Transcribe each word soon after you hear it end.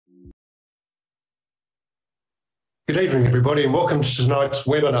Good evening, everybody, and welcome to tonight's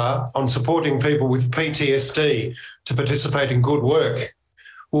webinar on supporting people with PTSD to participate in good work.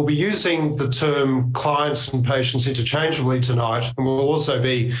 We'll be using the term clients and patients interchangeably tonight, and we'll also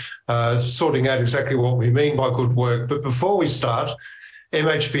be sorting out exactly what we mean by good work. But before we start,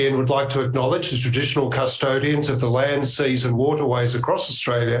 MHBN would like to acknowledge the traditional custodians of the land, seas and waterways across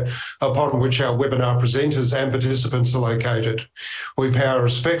Australia upon which our webinar presenters and participants are located. We pay our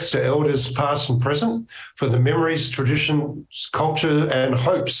respects to elders past and present for the memories, traditions, culture and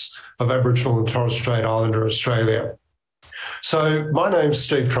hopes of Aboriginal and Torres Strait Islander Australia. So my name's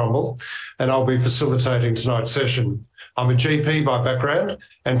Steve Trumbull and I'll be facilitating tonight's session. I'm a GP by background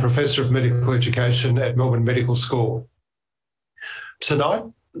and Professor of Medical Education at Melbourne Medical School. Tonight,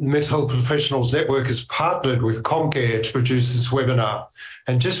 the Mental Health Professionals Network has partnered with Comcare to produce this webinar.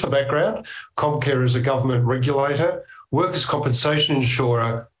 And just for background, Comcare is a government regulator, workers' compensation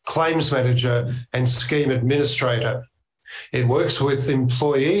insurer, claims manager and scheme administrator. It works with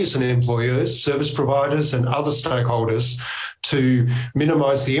employees and employers, service providers and other stakeholders to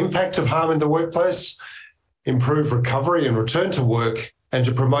minimise the impact of harm in the workplace, improve recovery and return to work, and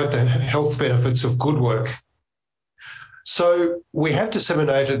to promote the health benefits of good work. So we have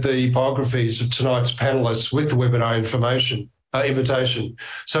disseminated the biographies of tonight's panellists with the webinar invitation.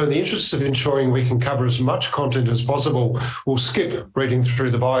 So in the interest of ensuring we can cover as much content as possible, we'll skip reading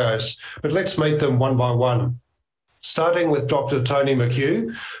through the bios, but let's meet them one by one. Starting with Dr. Tony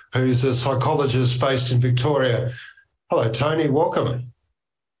McHugh, who's a psychologist based in Victoria. Hello, Tony, welcome.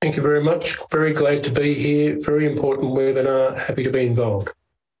 Thank you very much. Very glad to be here. Very important webinar. Happy to be involved.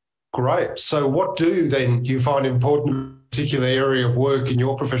 Great. So what do then you find important in a particular area of work in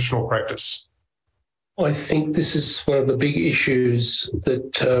your professional practice? I think this is one of the big issues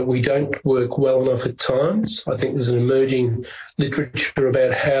that we don't work well enough at times. I think there's an emerging literature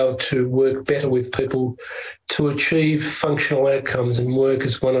about how to work better with people to achieve functional outcomes, and work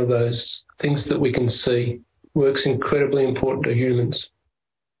is one of those things that we can see. Work's incredibly important to humans.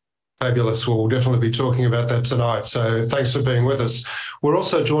 Fabulous. Well, we'll definitely be talking about that tonight. So thanks for being with us. We're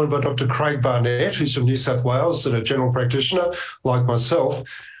also joined by Dr. Craig Barnett, who's from New South Wales and a general practitioner like myself.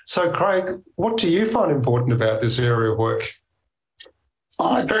 So Craig, what do you find important about this area of work?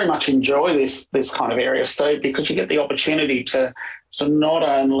 I very much enjoy this kind of area, Steve, because you get the opportunity to not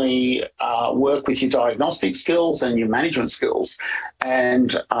only work with your diagnostic skills and your management skills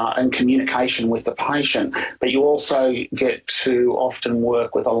and communication with the patient, but you also get to often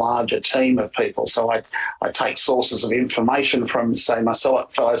work with a larger team of people. So I take sources of information from, say, my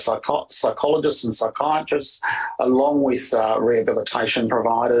fellow psychologists and psychiatrists, along with rehabilitation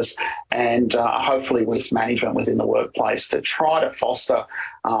providers and hopefully with management within the workplace to try to foster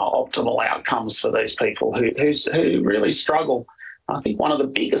optimal outcomes for these people who really struggle. I think one of the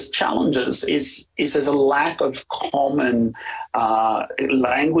biggest challenges is there's a lack of common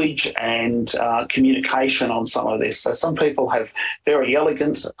language and communication on some of this. So some people have very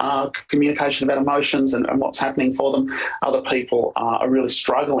elegant communication about emotions and what's happening for them. Other people are really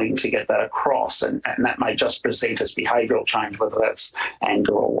struggling to get that across, and that may just present as behavioural change, whether that's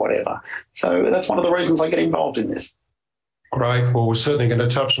anger or whatever. So that's one of the reasons I get involved in this. Great. Well, we're certainly going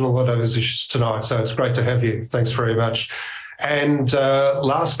to touch on a lot of those issues tonight, so it's great to have you. Thanks very much. And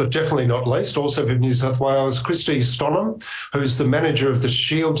last but definitely not least, also from New South Wales, Christy Stonham, who's the manager of the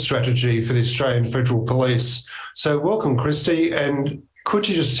SHIELD strategy for the Australian Federal Police. So welcome, Christy, and could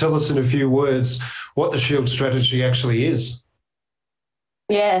you just tell us in a few words what the SHIELD strategy actually is?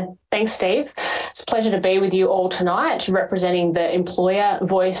 Yeah, thanks, Steve. It's a pleasure to be with you all tonight, representing the employer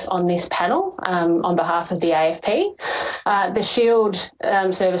voice on this panel on behalf of the AFP. The SHIELD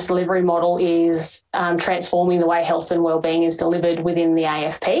service delivery model is transforming the way health and wellbeing is delivered within the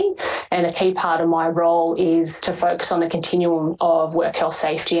AFP, and a key part of my role is to focus on the continuum of work health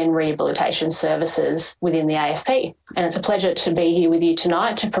safety and rehabilitation services within the AFP. And it's a pleasure to be here with you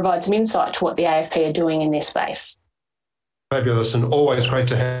tonight to provide some insight to what the AFP are doing in this space. Fabulous, and always great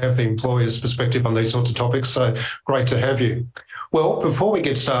to have the employer's perspective on these sorts of topics, so great to have you. Well, before we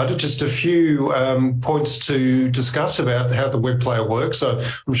get started, just a few points to discuss about how the web player works. So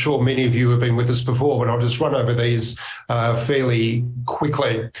I'm sure many of you have been with us before, but I'll just run over these fairly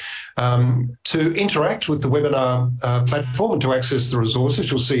quickly. To interact with the webinar platform and to access the resources,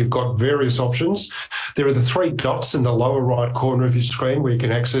 you'll see you've got various options. There are the three dots in the lower right corner of your screen where you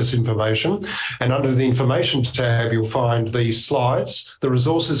can access information. And under the information tab, you'll find the slides, the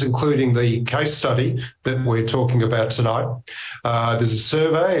resources, including the case study that we're talking about tonight. There's a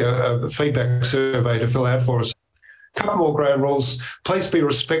survey, a feedback survey to fill out for us. Couple more ground rules. Please be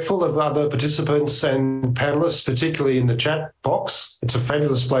respectful of other participants and panellists, particularly in the chat box. It's a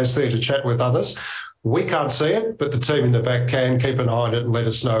fabulous place there to chat with others. We can't see it, but the team in the back can. Keep an eye on it and let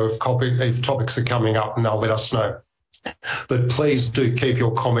us know if topics are coming up, and they'll let us know. But please do keep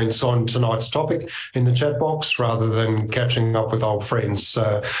your comments on tonight's topic in the chat box rather than catching up with old friends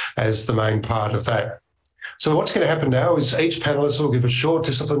as the main part of that. So what's going to happen now is each panellist will give a short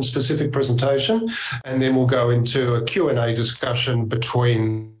discipline-specific presentation, and then we'll go into a Q&A discussion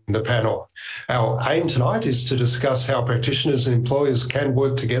between the panel. Our aim tonight is to discuss how practitioners and employers can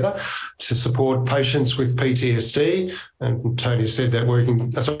work together to support patients with PTSD. And Tony said that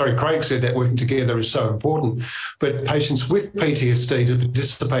Craig said that working together is so important. But patients with PTSD to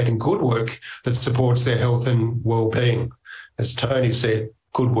participate in good work that supports their health and well-being. As Tony said,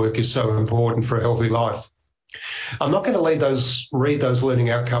 good work is so important for a healthy life. I'm not going to read those learning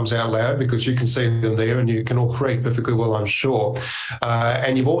outcomes out loud because you can see them there and you can all read perfectly well, I'm sure.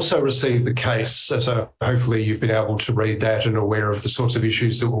 And you've also received the case, so hopefully you've been able to read that and aware of the sorts of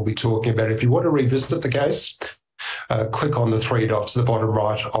issues that we'll be talking about. If you want to revisit the case, click on the three dots at the bottom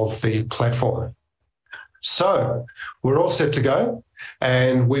right of the platform. So we're all set to go,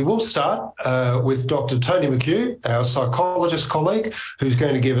 and we will start with Dr. Tony McHugh, our psychologist colleague, who's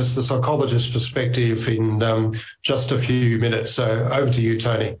going to give us the psychologist perspective in just a few minutes. So over to you,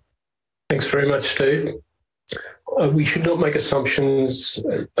 Tony. Thanks very much, Steve. We should not make assumptions.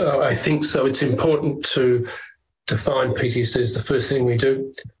 I think so. It's important to define PTSD as the first thing we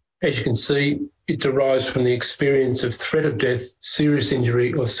do. As you can see, it derives from the experience of threat of death, serious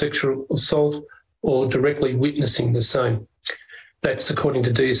injury, or sexual assault, or directly witnessing the same. That's according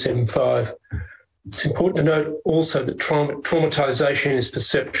to DSM-5. It's important to note also that traumatisation is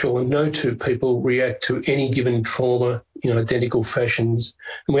perceptual, and no two people react to any given trauma in identical fashions.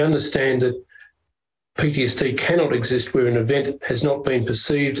 And we understand that PTSD cannot exist where an event has not been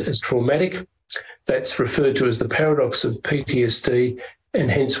perceived as traumatic. That's referred to as the paradox of PTSD, and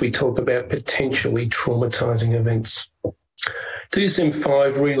hence we talk about potentially traumatising events.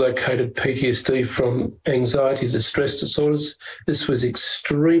 DSM-5 relocated PTSD from anxiety to stress disorders. This was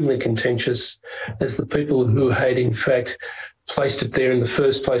extremely contentious, as the people who had in fact placed it there in the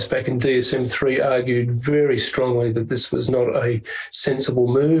first place back in DSM-3 argued very strongly that this was not a sensible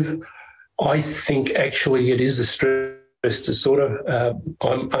move. I think actually it is a stress disorder.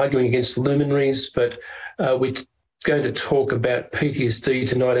 I'm arguing against luminaries, but we're going to talk about PTSD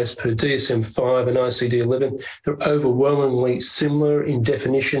tonight as per DSM-5 and ICD-11. They're overwhelmingly similar in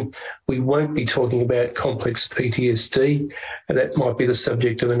definition. We won't be talking about complex PTSD, and that might be the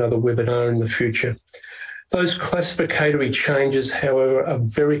subject of another webinar in the future. Those classificatory changes, however, are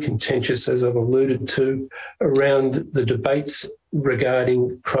very contentious, as I've alluded to, around the debates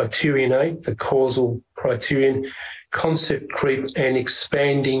regarding criterion 8, the causal criterion, concept creep, and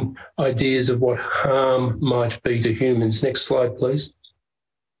expanding ideas of what harm might be to humans. Next slide, please.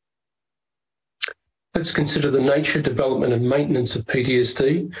 Let's consider the nature, development, and maintenance of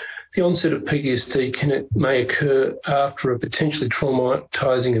PTSD. The onset of PTSD may occur after a potentially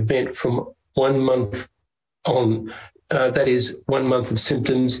traumatising event from 1 month on. That is 1 month of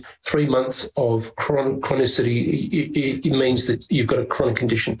symptoms, 3 months of chronicity. It means that you've got a chronic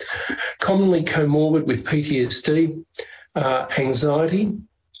condition. Commonly comorbid with PTSD, anxiety,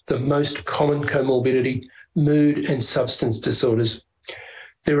 the most common comorbidity, mood and substance disorders.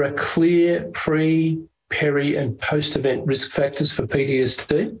 There are clear pre, peri and post-event risk factors for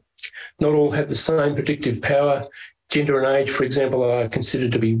PTSD. Not all have the same predictive power. Gender and age, for example, are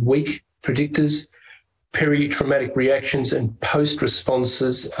considered to be weak predictors. Peri-traumatic reactions and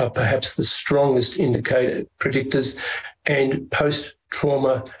post-responses are perhaps the strongest indicator predictors, and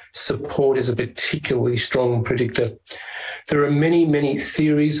post-trauma support is a particularly strong predictor. There are many, many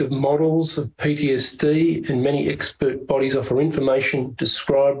theories of models of PTSD, and many expert bodies offer information,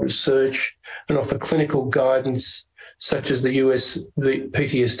 describe research, and offer clinical guidance, such as the US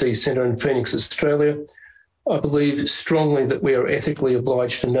PTSD Centre in Phoenix, Australia. I believe strongly that we are ethically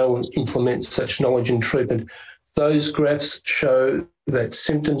obliged to know and implement such knowledge and treatment. Those graphs show that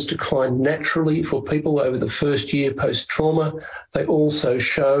symptoms decline naturally for people over the first year post-trauma. They also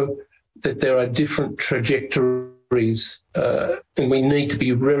show that there are different trajectories, and we need to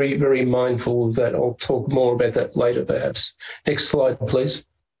be very, very mindful of that. I'll talk more about that later, perhaps. Next slide, please.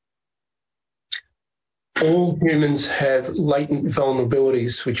 All humans have latent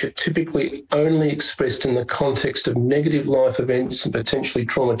vulnerabilities, which are typically only expressed in the context of negative life events and potentially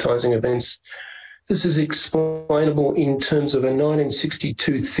traumatising events. This is explainable in terms of a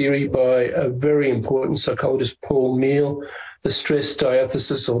 1962 theory by a very important psychologist, Paul Meehl, the stress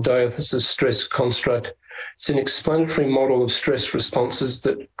diathesis or diathesis stress construct. It's an explanatory model of stress responses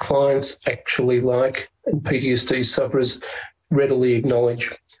that clients actually like and PTSD sufferers readily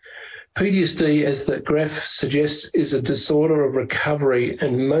acknowledge. PTSD, as the graph suggests, is a disorder of recovery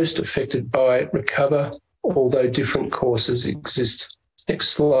and most affected by recover, although different courses exist. Next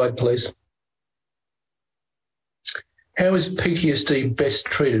slide, please. How is PTSD best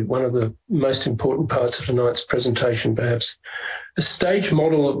treated? One of the most important parts of tonight's presentation, perhaps. A stage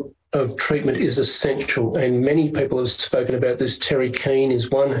model of treatment is essential, and many people have spoken about this. Terry Keane is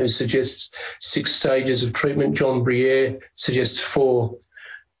one who suggests 6 stages of treatment. John Briere suggests 4.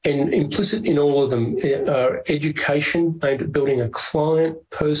 And implicit in all of them are education aimed at building a client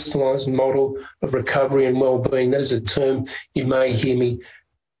personalised model of recovery and wellbeing. That is a term you may hear me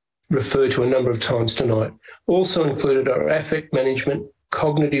refer to a number of times tonight. Also included are affect management,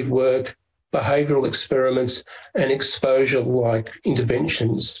 cognitive work, behavioural experiments, and exposure-like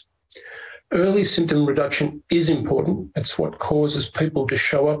interventions. Early symptom reduction is important. That's what causes people to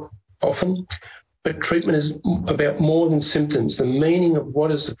show up often. But treatment is about more than symptoms. The meaning of what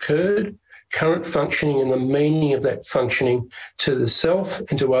has occurred, current functioning, and the meaning of that functioning to the self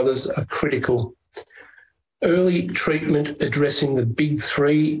and to others are critical. Early treatment addressing the big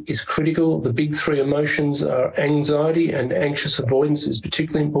 3 is critical. The big 3 emotions are anxiety and anxious avoidance is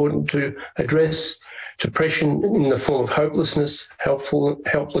particularly important to address. Depression in the form of hopelessness,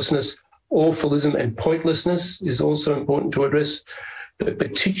 helplessness, awfulism, and pointlessness is also important to address. But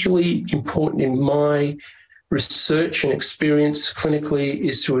particularly important in my research and experience clinically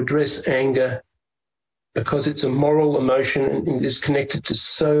is to address anger, because it's a moral emotion and is connected to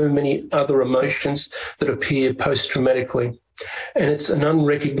so many other emotions that appear post-traumatically. And it's an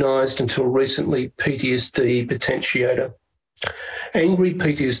unrecognised until recently PTSD potentiator. Angry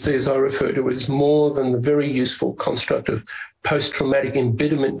PTSD, as I refer to it, is more than the very useful construct of post-traumatic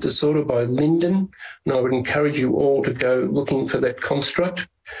embitterment disorder by Linden, and I would encourage you all to go looking for that construct.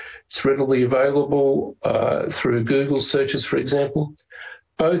 It's readily available through Google searches, for example.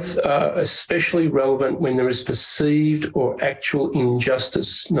 Both are especially relevant when there is perceived or actual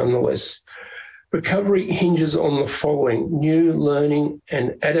injustice nonetheless. Recovery hinges on the following: new learning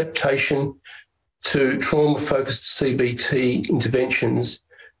and adaptation to trauma-focused CBT interventions.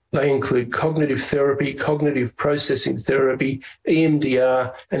 They include cognitive therapy, cognitive processing therapy,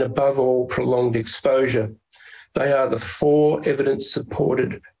 EMDR, and above all, prolonged exposure. They are the 4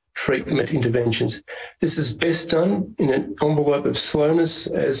 evidence-supported treatment interventions. This is best done in an envelope of slowness,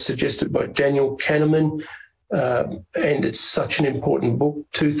 as suggested by Daniel Kahneman, and it's such an important book,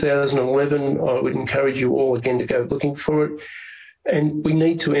 2011. I would encourage you all again to go looking for it. And we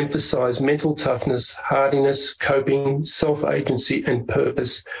need to emphasise mental toughness, hardiness, coping, self-agency and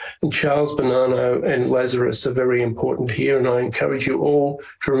purpose. And Charles Bonanno and Lazarus are very important here, and I encourage you all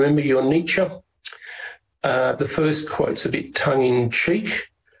to remember your Nietzsche. The first quote's a bit tongue-in-cheek,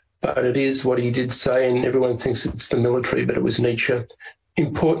 but it is what he did say, and everyone thinks it's the military, but it was Nietzsche.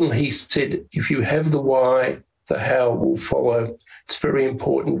 Importantly, he said, if you have the why, the how will follow. It's very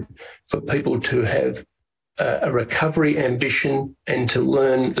important for people to have a recovery ambition and to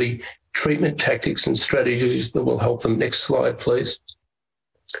learn the treatment tactics and strategies that will help them. Next slide, please.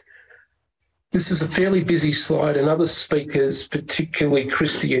 This is a fairly busy slide, and other speakers, particularly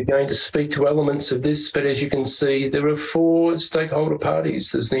Christy, are going to speak to elements of this, but as you can see, there are 4 stakeholder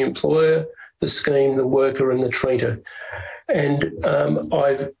parties. There's the employer, the scheme, the worker, and the treater. And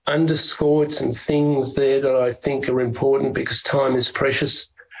I've underscored some things there that I think are important because time is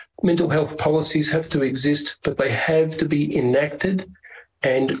precious. Mental health policies have to exist, but they have to be enacted,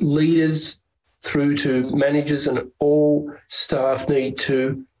 and leaders through to managers and all staff need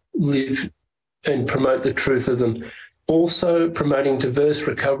to live and promote the truth of them. Also, promoting diverse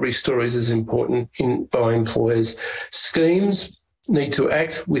recovery stories is important by employers. Schemes need to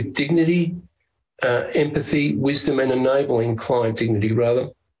act with dignity, empathy, wisdom, and enabling client dignity, rather.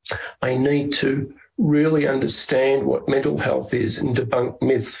 I need to really understand what mental health is and debunk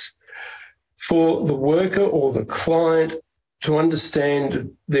myths. For the worker or the client to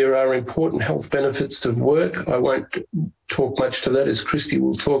understand there are important health benefits of work. I won't talk much to that, as Christy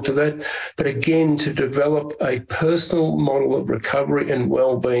will talk to that, but again, to develop a personal model of recovery and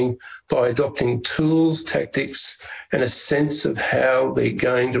wellbeing by adopting tools, tactics, and a sense of how they're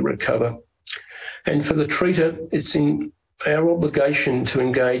going to recover. And for the treater, it's in our obligation to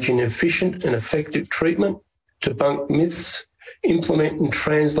engage in efficient and effective treatment, debunk myths, implement and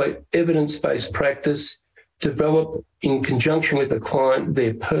translate evidence-based practice, develop in conjunction with the client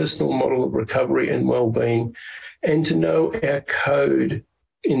their personal model of recovery and wellbeing, and to know our code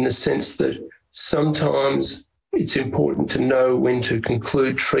in the sense that sometimes it's important to know when to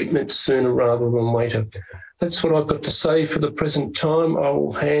conclude treatment sooner rather than later. That's what I've got to say for the present time. I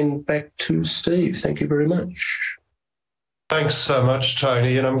will hand back to Steve. Thank you very much. Thanks so much,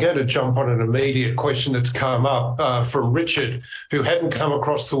 Tony. And I'm going to jump on an immediate question that's come up from Richard, who hadn't come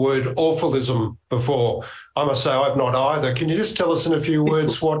across the word awfulism before. I must say I've not either. Can you just tell us in a few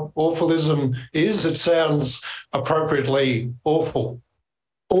words what awfulism is? It sounds appropriately awful.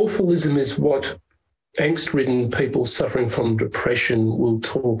 Awfulism is what angst-ridden people suffering from depression will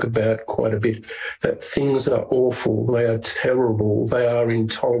talk about quite a bit, that things are awful, they are terrible, they are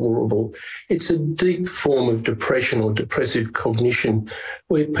intolerable. It's a deep form of depression or depressive cognition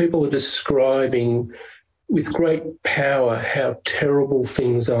where people are describing with great power how terrible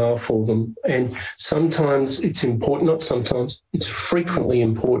things are for them. And sometimes it's important, not sometimes, it's frequently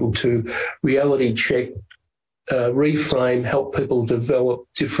important to reality check, reframe, help people develop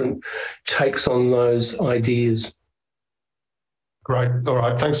different takes on those ideas. Great. All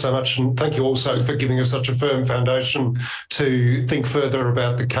right. Thanks so much. And thank you also for giving us such a firm foundation to think further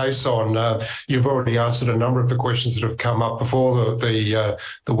about the case on. You've already answered a number of the questions that have come up before the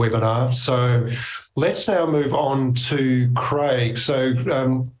webinar. So let's now move on to Craig.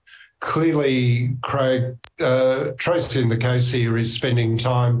 So clearly, Craig, Tracy in the case here is spending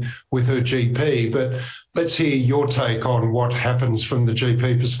time with her GP, but let's hear your take on what happens from the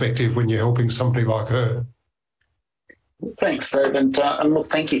GP perspective when you're helping somebody like her. Thanks, Steve, and look,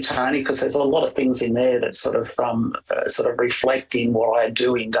 thank you, Tony, because there's a lot of things in there that sort of reflect in what I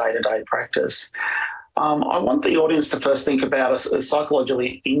do in day-to-day practice. I want the audience to first think about a psychological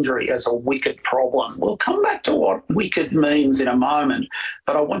injury as a wicked problem. We'll come back to what wicked means in a moment,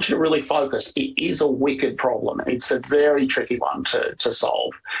 but I want you to really focus. It is a wicked problem. It's a very tricky one to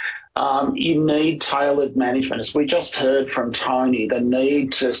solve. You need tailored management. As we just heard from Tony, the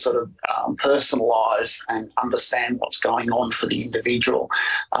need to sort of personalise and understand what's going on for the individual.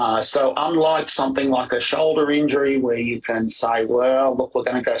 So unlike something like a shoulder injury where you can say, well, look, we're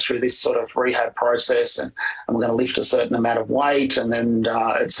going to go through this sort of rehab process and we're going to lift a certain amount of weight and then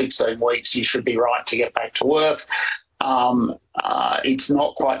at 16 weeks you should be right to get back to work. It's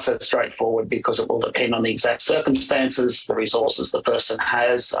not quite so straightforward because it will depend on the exact circumstances, the resources the person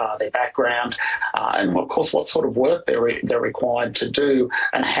has, their background, and of course what sort of work they're required to do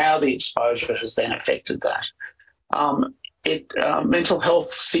and how the exposure has then affected that. Mental health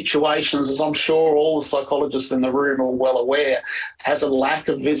situations, as I'm sure all the psychologists in the room are well aware, has a lack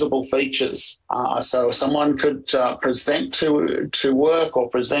of visible features. So someone could present to work or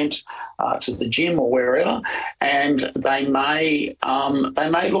present to the gym or wherever, and they may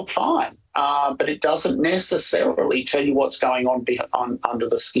look fine. But it doesn't necessarily tell you what's going on under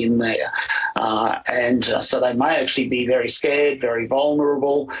the skin there. So they may actually be very scared, very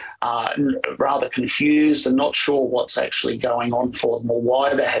vulnerable, rather confused and not sure what's actually going on for them or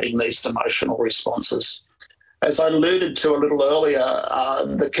why they're having these emotional responses. As I alluded to a little earlier,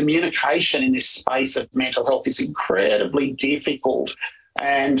 the communication in this space of mental health is incredibly difficult.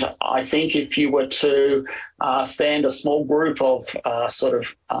 And I think if you were to stand a small group of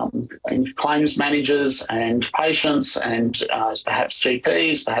claims managers and patients and perhaps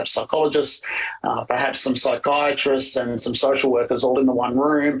GPs, perhaps psychologists, perhaps some psychiatrists and some social workers all in the one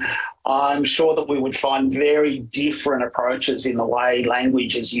room, I'm sure that we would find very different approaches in the way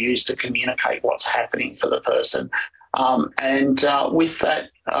language is used to communicate what's happening for the person. With that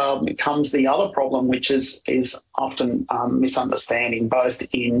comes the other problem, which is often misunderstanding, both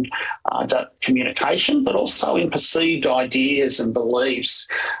in communication but also in perceived ideas and beliefs.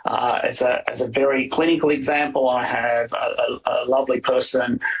 As a very clinical example, I have a lovely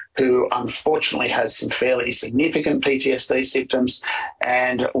person who unfortunately has some fairly significant PTSD symptoms,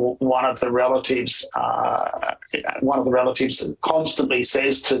 and one of the relatives constantly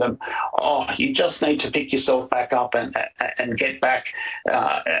says to them, "Oh, you just need to pick yourself back up and get back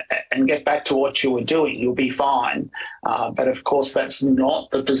to what you were doing. You'll be fine." But of course, that's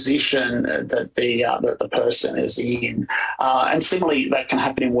not the position that the person is in. And similarly, that can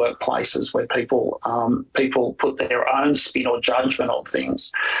happen in workplaces where people put their own spin or judgment on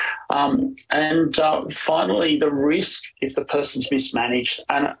things. Finally, the risk if the person's mismanaged,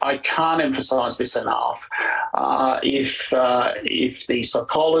 and I can't emphasise this enough, if the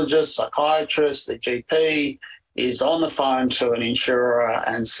psychologist, psychiatrist, the GP is on the phone to an insurer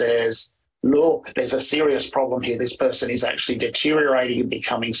and says, look, there's a serious problem here. This person is actually deteriorating and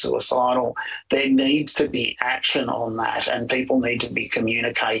becoming suicidal. There needs to be action on that, and people need to be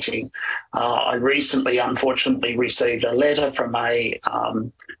communicating. I recently, unfortunately, received a letter from a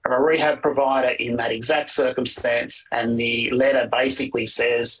rehab provider in that exact circumstance, and the letter basically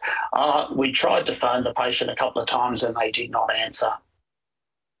says, we tried to phone the patient a couple of times and they did not answer.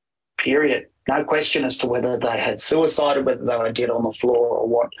 Period. No question as to whether they had suicided, whether they were dead on the floor,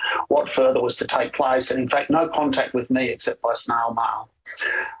 or what further was to take place. And in fact, no contact with me except by snail mail.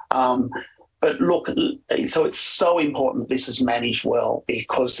 But look, so it's so important this is managed well,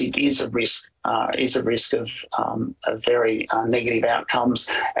 because it is a risk of very negative outcomes.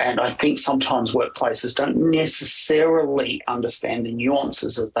 And I think sometimes workplaces don't necessarily understand the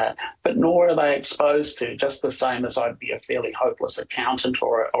nuances of that, but nor are they exposed to, just the same as I'd be a fairly hopeless accountant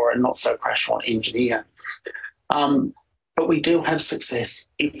or a not-so-crash-one engineer. But we do have success.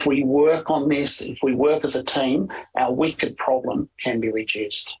 If we work on this, if we work as a team, our wicked problem can be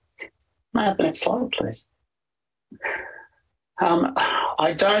reduced. May I have the next slide, please?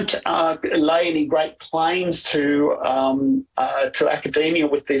 I don't lay any great claims to academia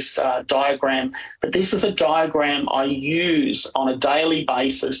with this diagram, but this is a diagram I use on a daily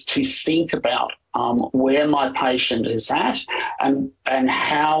basis to think about where my patient is at and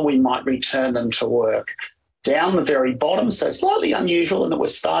how we might return them to work. Down the very bottom, so slightly unusual in that we're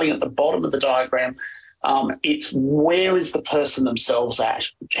starting at the bottom of the diagram, it's where is the person themselves at?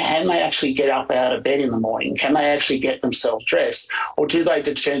 Can they actually get up out of bed in the morning? Can they actually get themselves dressed? Or do they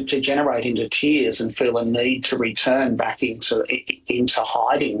degenerate into tears and feel a need to return back into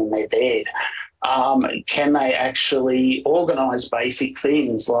hiding in their bed? Can they actually organise basic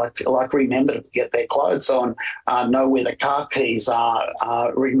things like remember to get their clothes on, know where the car keys are,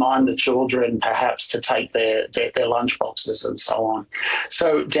 remind the children perhaps to take their lunch boxes and so on.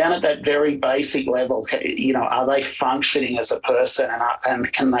 So down at that very basic level, are they functioning as a person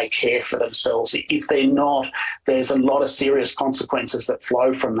and can they care for themselves? If they're not, there's a lot of serious consequences that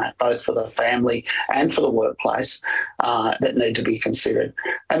flow from that, both for the family and for the workplace, that need to be considered.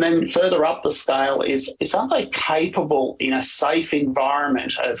 And then further up the scale is are they capable in a safe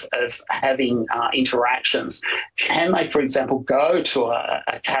environment of having interactions? Can they, for example, go to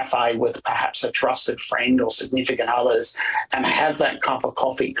a cafe with perhaps a trusted friend or significant others and have that cup of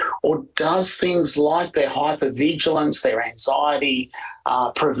coffee? Or does things like their hypervigilance, their anxiety,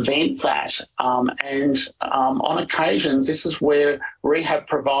 prevent that? And on occasions, this is where rehab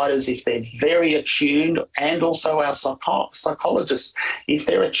providers, if they're very attuned, and also our psychologists, if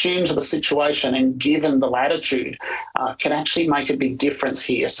they're attuned to the situation and given the latitude, can actually make a big difference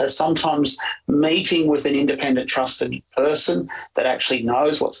here. So sometimes meeting with an independent, trusted person that actually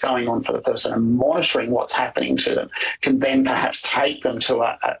knows what's going on for the person and monitoring what's happening to them can then perhaps take them to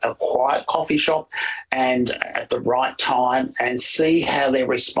a quiet coffee shop and at the right time and see how they're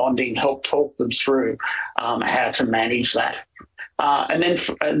responding, help talk them through how to manage that. And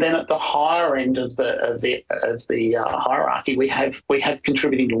then at the higher end of the hierarchy, we have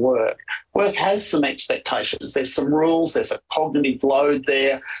contributing to work. Work has some expectations. There's some rules. There's a cognitive load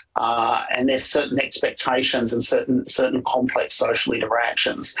there, and there's certain expectations and certain complex social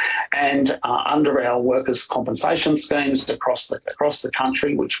interactions. And under our workers' compensation schemes across the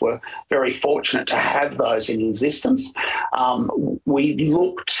country, which we're very fortunate to have those in existence, we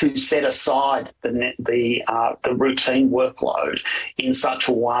look to set aside the routine workload in such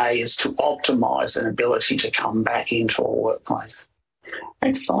a way as to optimise an ability to come back into a workplace.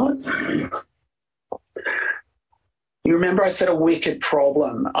 Next slide. You remember I said a wicked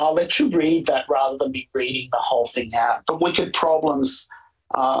problem. I'll let you read that rather than me reading the whole thing out. But wicked problems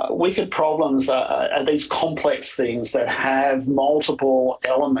are these complex things that have multiple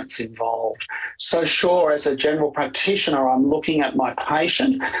elements involved. So sure, as a general practitioner, I'm looking at my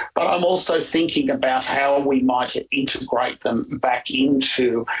patient, but I'm also thinking about how we might integrate them back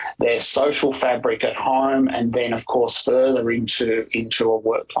into their social fabric at home and then, of course, further into a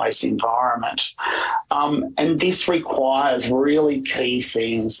workplace environment. And this requires really key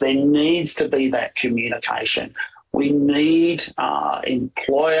things. There needs to be that communication. We need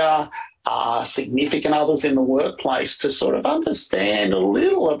employer, significant others in the workplace to sort of understand a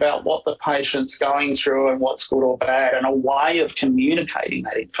little about what the patient's going through and what's good or bad, and a way of communicating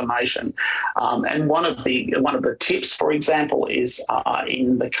that information. And one of the tips, for example, is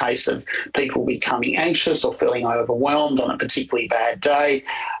in the case of people becoming anxious or feeling overwhelmed on a particularly bad day,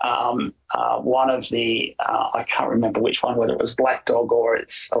 one of the, I can't remember which one, whether it was Black Dog or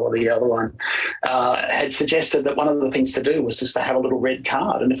the other one, had suggested that one of the things to do was just to have a little red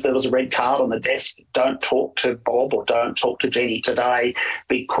card. And if there was a red card on the desk, don't talk to Bob or don't talk to Jenny today,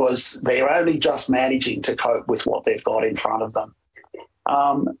 because they're only just managing to cope with what they've got in front of them.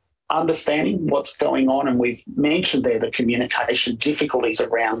 Understanding what's going on, and we've mentioned there the communication difficulties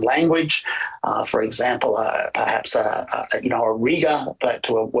around language. For example, perhaps a rigger that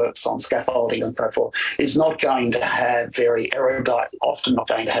works on scaffolding and so forth is not going to have often not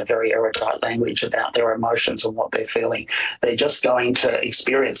going to have very erudite language about their emotions and what they're feeling. They're just going to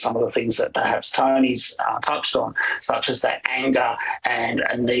experience some of the things that perhaps Tony's touched on, such as that anger and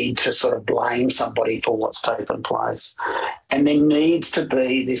a need to sort of blame somebody for what's taken place. And there needs to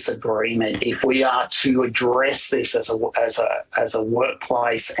be this agreement if we are to address this as a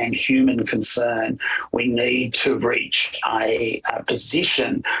workplace and human concern. We need to reach a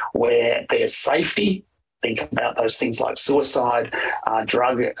position where there's safety. Think about those things like suicide,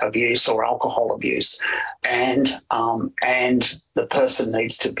 drug abuse or alcohol abuse, and the person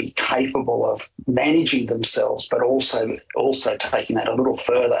needs to be capable of managing themselves, but also taking that a little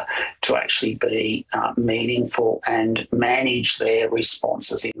further to actually be meaningful and manage their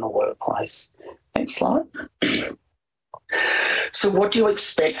responses in the workplace. Next slide. So what do you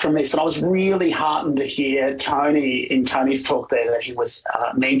expect from this? And I was really heartened to hear Tony's talk there that he was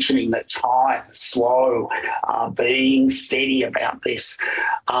mentioning that time, slow, being steady about this.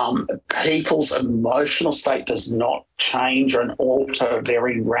 People's emotional state does not change and alter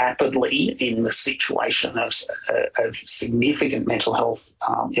very rapidly in the situation of significant mental health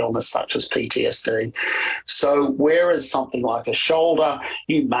illness such as PTSD. So whereas something like a shoulder,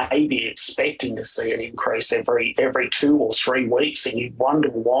 you may be expecting to see an increase every 2 or 3 weeks, and you'd wonder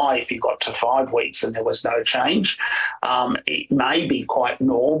why if you got to 5 weeks and there was no change. It may be quite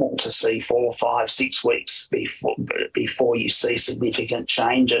normal to see 4, 5, 6 weeks before you see significant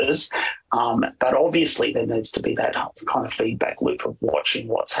changes. But obviously there needs to be that kind of feedback loop of watching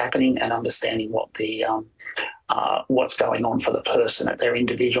what's happening and understanding what the what's going on for the person at their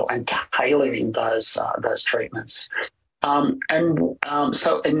individual and tailoring those treatments.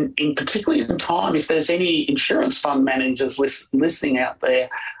 So in particularly in time, if there's any insurance fund managers listening out there,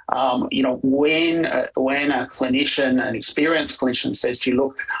 when a clinician, an experienced clinician says to you,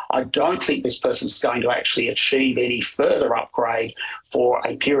 look, I don't think this person's going to actually achieve any further upgrade for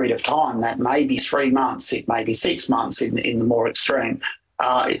a period of time, that may be 3 months, it may be 6 months in the more extreme.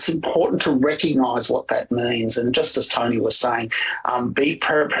 It's important to recognise what that means. And just as Tony was saying, be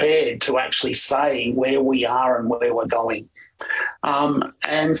prepared to actually say where we are and where we're going.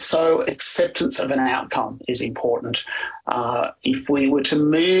 And so acceptance of an outcome is important. If we were to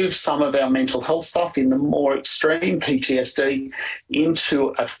move some of our mental health stuff in the more extreme PTSD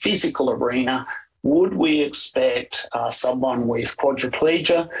into a physical arena, would we expect someone with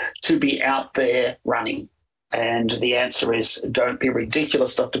quadriplegia to be out there running? And the answer is, don't be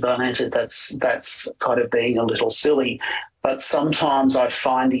ridiculous, Dr. Barnett. That's kind of being a little silly. But sometimes I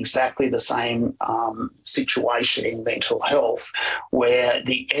find exactly the same situation in mental health, where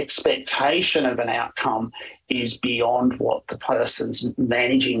the expectation of an outcome is beyond what the person's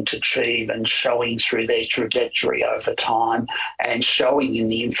managing to achieve and showing through their trajectory over time and showing in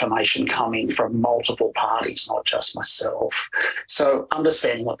the information coming from multiple parties, not just myself. So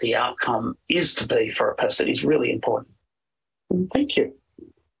understanding what the outcome is to be for a person is really important. Thank you.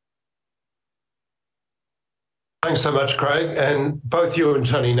 Thanks so much, Craig. And both you and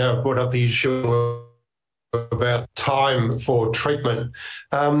Tony now brought up the issue about time for treatment.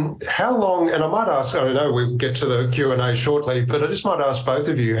 How long, and I might ask, I know we'll get to the Q&A shortly, but I just might ask both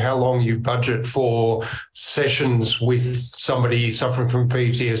of you how long you budget for sessions with somebody suffering from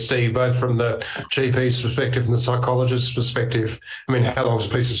PTSD, both from the GP's perspective and the psychologist's perspective. I mean, how long's a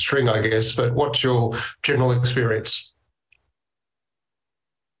piece of string, I guess, but what's your general experience?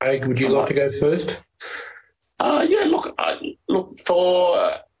 Craig, would you like to go first?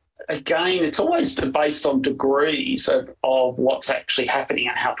 Again, it's always based on degrees of what's actually happening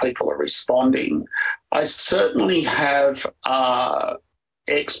and how people are responding. I certainly have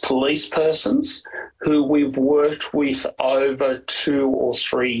ex-police persons who we've worked with over 2 or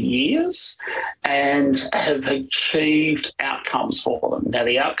 3 years and have achieved outcomes for them. Now,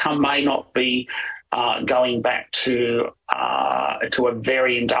 the outcome may not be going back to a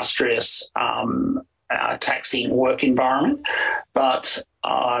very industrious taxing work environment, but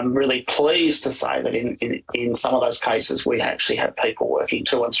I'm really pleased to say that in some of those cases we actually have people working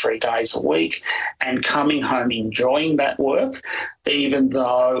 2 and 3 days a week and coming home enjoying that work, even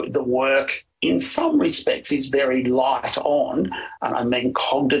though the work in some respects is very light on, and I mean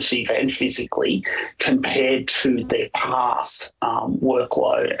cognitive and physically, compared to their past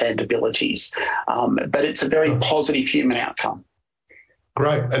workload and abilities. But it's a very positive human outcome.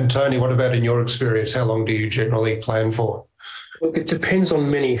 Great. And Tony, what about in your experience? How long do you generally plan for? Look, it depends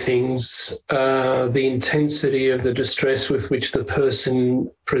on many things. The intensity of the distress with which the person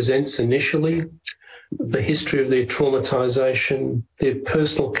presents initially, the history of their traumatisation, their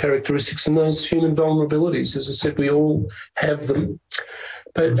personal characteristics and those human vulnerabilities. As I said, we all have them.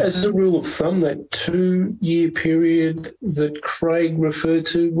 But as a rule of thumb, that 2-year period that Craig referred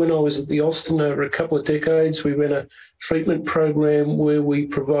to, when I was at the Austin over a couple of decades, we ran a treatment program where we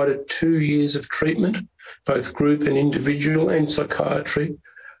provided 2 years of treatment, both group and individual, and psychiatry.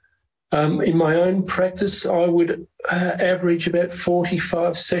 In my own practice, I would average about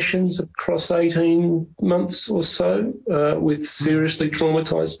 45 sessions across 18 months or so with seriously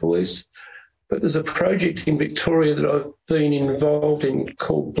traumatised police. But there's a project in Victoria that I've been involved in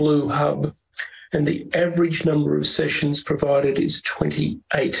called Blue Hub, and the average number of sessions provided is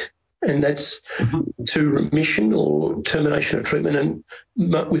 28. And that's to remission or termination of treatment, and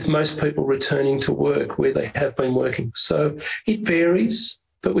with most people returning to work where they have been working. So it varies,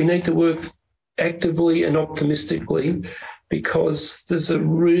 but we need to work actively and optimistically, because there's a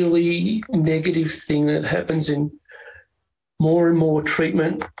really negative thing that happens in more and more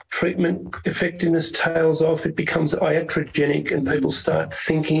treatment effectiveness tails off. It becomes iatrogenic, and people start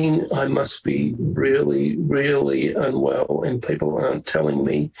thinking, I must be really, really unwell, and people aren't telling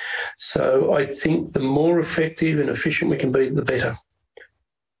me. So I think the more effective and efficient we can be, the better.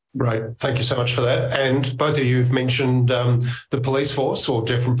 Right. Thank you so much for that. And both of you have mentioned the police force or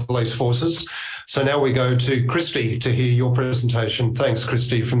different police forces. So now we go to Christy to hear your presentation. Thanks,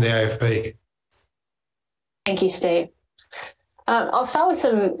 Christy, from the AFP. Thank you, Steve. I'll start with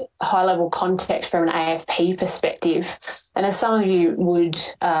some high-level context from an AFP perspective. And as some of you would,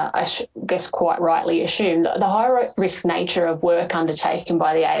 I guess quite rightly assume, the high-risk nature of work undertaken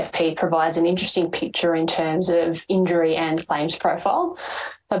by the AFP provides an interesting picture in terms of injury and claims profile.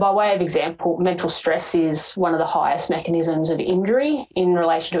 So by way of example, mental stress is one of the highest mechanisms of injury in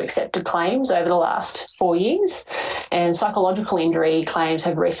relation to accepted claims over the last 4 years. And psychological injury claims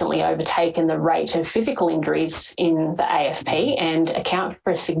have recently overtaken the rate of physical injuries in the AFP and account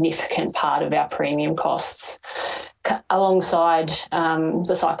for a significant part of our premium costs. Alongside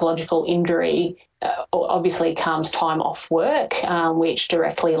the psychological injury, obviously comes time off work, which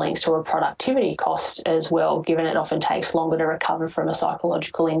directly links to a productivity cost as well, given it often takes longer to recover from a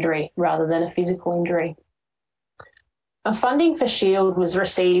psychological injury rather than a physical injury. Funding for SHIELD was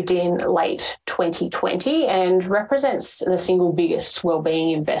received in late 2020 and represents the single biggest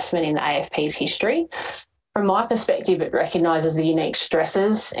wellbeing investment in the AFP's history. From my perspective, it recognises the unique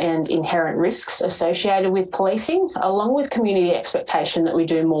stresses and inherent risks associated with policing, along with community expectation that we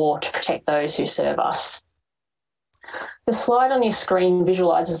do more to protect those who serve us. The slide on your screen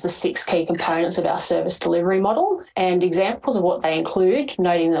visualises the 6 key components of our service delivery model and examples of what they include,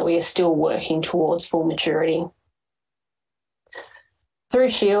 noting that we are still working towards full maturity. Through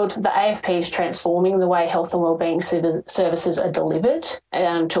SHIELD, the AFP is transforming the way health and wellbeing services are delivered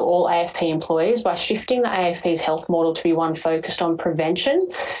to all AFP employees by shifting the AFP's health model to be one focused on prevention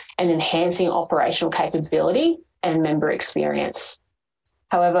and enhancing operational capability and member experience.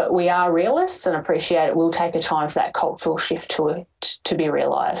 However, we are realists and appreciate it will take a time for that cultural shift to be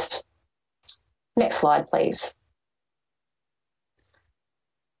realised. Next slide, please.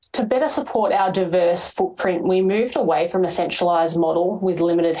 To better support our diverse footprint, we moved away from a centralised model with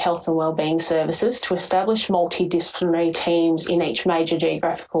limited health and wellbeing services to establish multidisciplinary teams in each major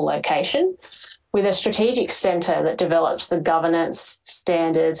geographical location, with a strategic centre that develops the governance,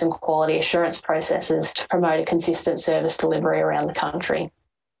 standards and quality assurance processes to promote a consistent service delivery around the country.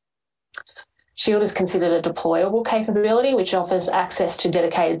 SHIELD is considered a deployable capability which offers access to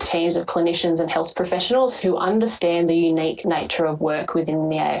dedicated teams of clinicians and health professionals who understand the unique nature of work within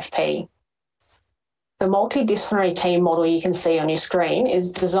the AFP. The multidisciplinary team model you can see on your screen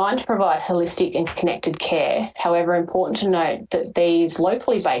is designed to provide holistic and connected care. However, important to note that these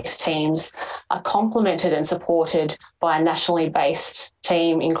locally based teams are complemented and supported by a nationally based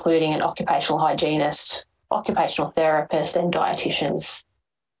team, including an occupational hygienist, occupational therapist and dietitians.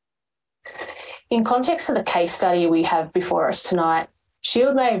 In context of the case study we have before us tonight,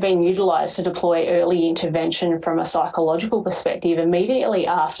 SHIELD may have been utilised to deploy early intervention from a psychological perspective immediately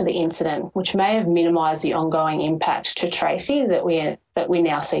after the incident, which may have minimised the ongoing impact to Tracy that we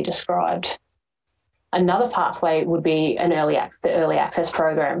now see described. Another pathway would be the early access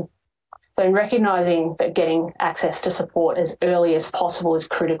program. So in recognising that getting access to support as early as possible is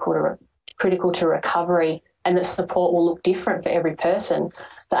critical critical to recovery and that support will look different for every person,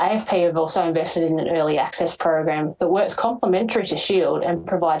 the AFP have also invested in an early access program that works complementary to Shield and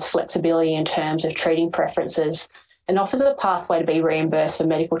provides flexibility in terms of treating preferences and offers a pathway to be reimbursed for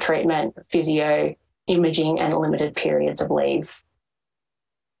medical treatment, physio, imaging and limited periods of leave.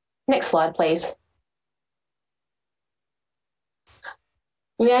 Next slide, please.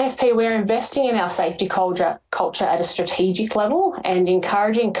 In the AFP, we're investing in our safety culture at a strategic level and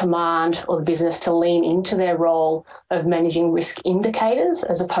encouraging command or the business to lean into their role of managing risk indicators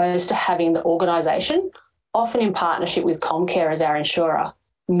as opposed to having the organisation, often in partnership with Comcare as our insurer,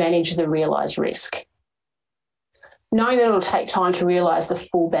 manage the realised risk. Knowing that it will take time to realise the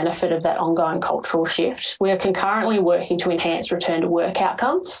full benefit of that ongoing cultural shift, we are concurrently working to enhance return to work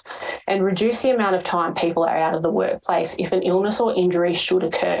outcomes and reduce the amount of time people are out of the workplace if an illness or injury should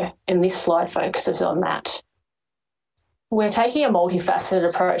occur, and this slide focuses on that. We're taking a multifaceted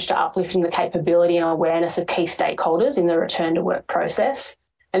approach to uplifting the capability and awareness of key stakeholders in the return to work process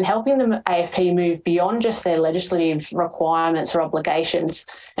and helping the AFP move beyond just their legislative requirements or obligations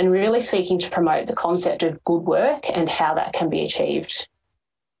and really seeking to promote the concept of good work and how that can be achieved.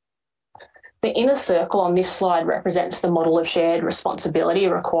 The inner circle on this slide represents the model of shared responsibility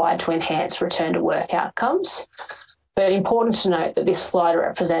required to enhance return to work outcomes. But important to note that this slide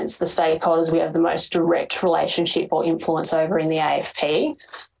represents the stakeholders we have the most direct relationship or influence over in the AFP.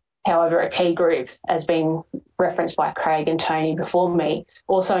 However, a key group, as being referenced by Craig and Tony before me,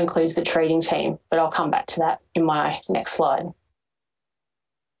 also includes the treating team, but I'll come back to that in my next slide.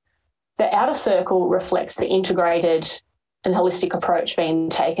 The outer circle reflects the integrated and holistic approach being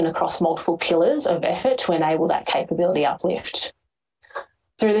taken across multiple pillars of effort to enable that capability uplift.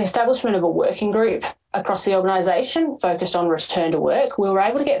 Through the establishment of a working group across the organisation focused on return to work, we were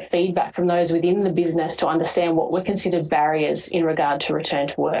able to get feedback from those within the business to understand what were considered barriers in regard to return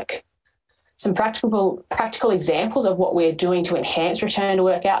to work. Some practical examples of what we're doing to enhance return to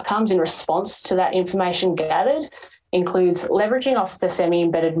work outcomes in response to that information gathered includes leveraging off the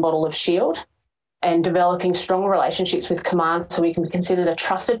semi-embedded model of Shield and developing strong relationships with command so we can be considered a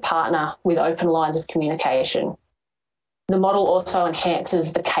trusted partner with open lines of communication. The model also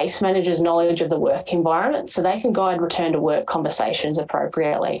enhances the case manager's knowledge of the work environment so they can guide return to work conversations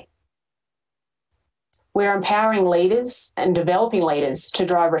appropriately. We're empowering leaders and developing leaders to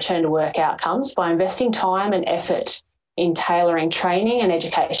drive return to work outcomes by investing time and effort in tailoring training and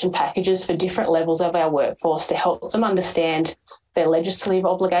education packages for different levels of our workforce to help them understand their legislative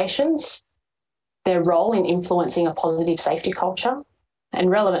obligations, their role in influencing a positive safety culture, and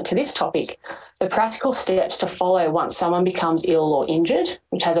relevant to this topic, the practical steps to follow once someone becomes ill or injured,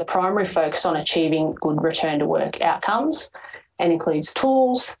 which has a primary focus on achieving good return to work outcomes and includes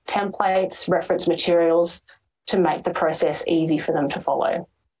tools, templates, reference materials to make the process easy for them to follow.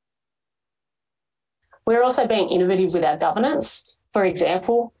 We're also being innovative with our governance. For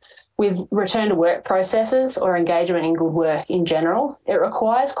example, with return to work processes or engagement in good work in general, it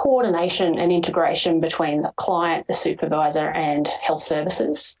requires coordination and integration between the client, the supervisor and health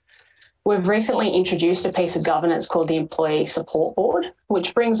services. We've recently introduced a piece of governance called the Employee Support Board,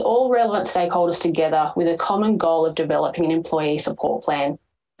 which brings all relevant stakeholders together with a common goal of developing an employee support plan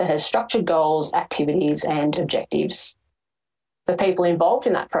that has structured goals, activities and objectives. The people involved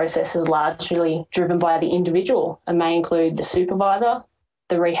in that process is largely driven by the individual and may include the supervisor,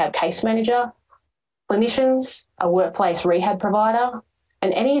 the rehab case manager, clinicians, a workplace rehab provider,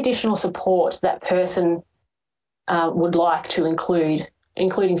 and any additional support that person would like to include,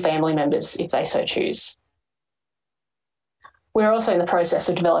 including family members if they so choose. We're also in the process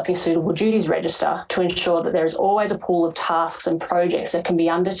of developing a suitable duties register to ensure that there is always a pool of tasks and projects that can be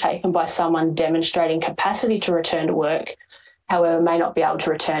undertaken by someone demonstrating capacity to return to work, however may not be able to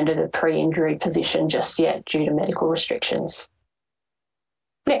return to the pre-injury position just yet due to medical restrictions.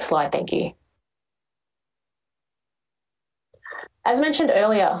 Next slide, thank you. As mentioned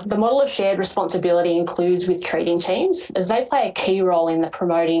earlier, the model of shared responsibility includes with treating teams as they play a key role in the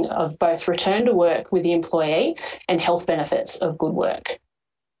promoting of both return to work with the employee and health benefits of good work.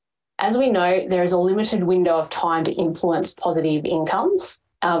 As we know, there is a limited window of time to influence positive outcomes.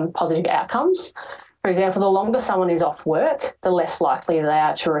 For example, the longer someone is off work, the less likely they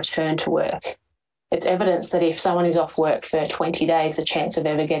are to return to work. It's evidence that if someone is off work for 20 days, the chance of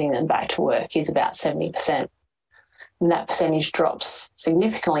ever getting them back to work is about 70%. And that percentage drops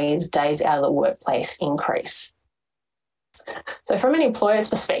significantly as days out of the workplace increase. So from an employer's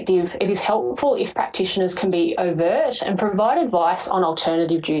perspective, it is helpful if practitioners can be overt and provide advice on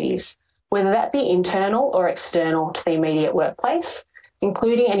alternative duties, whether that be internal or external to the immediate workplace,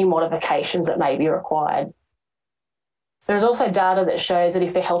 including any modifications that may be required. There's also data that shows that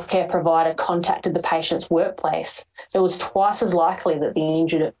if a healthcare provider contacted the patient's workplace, it was twice as likely that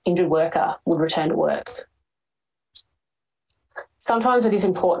the injured worker would return to work. Sometimes it is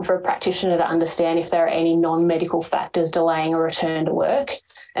important for a practitioner to understand if there are any non-medical factors delaying a return to work,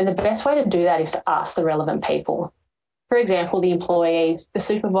 and the best way to do that is to ask the relevant people. For example, the employee, the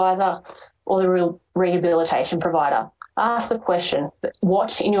supervisor, or the rehabilitation provider. Ask the question,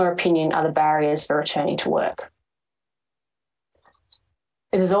 what, in your opinion, are the barriers for returning to work?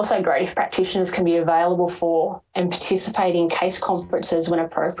 It is also great if practitioners can be available for and participate in case conferences when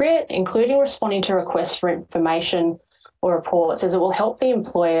appropriate, including responding to requests for information or reports, as it will help the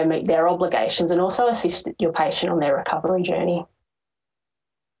employer meet their obligations and also assist your patient on their recovery journey.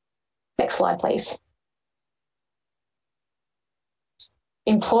 Next slide, please.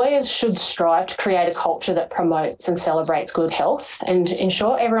 Employers should strive to create a culture that promotes and celebrates good health and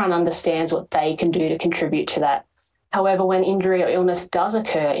ensure everyone understands what they can do to contribute to that. However, when injury or illness does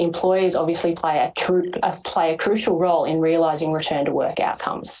occur, employers obviously play a crucial role in realising return to work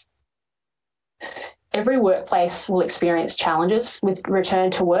outcomes. Every workplace will experience challenges with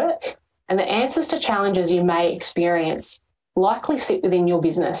return to work, and the answers to challenges you may experience likely sit within your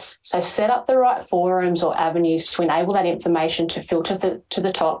business. So set up the right forums or avenues to enable that information to filter to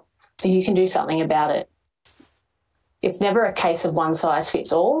the top so you can do something about it. It's never a case of one size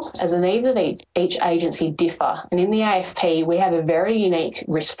fits all, as the needs of each agency differ. And in the AFP, we have a very unique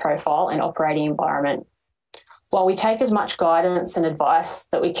risk profile and operating environment. While we take as much guidance and advice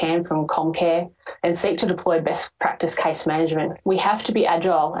that we can from Comcare and seek to deploy best practice case management, we have to be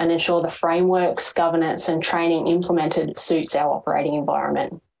agile and ensure the frameworks, governance and training implemented suits our operating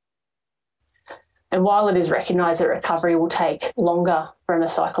environment. And while it is recognised that recovery will take longer from a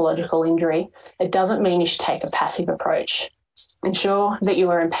psychological injury, it doesn't mean you should take a passive approach. Ensure that you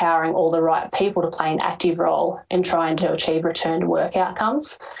are empowering all the right people to play an active role in trying to achieve return to work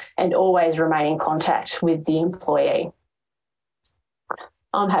outcomes and always remain in contact with the employee.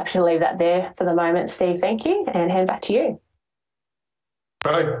 I'm happy to leave that there for the moment, Steve. Thank you, and hand back to you.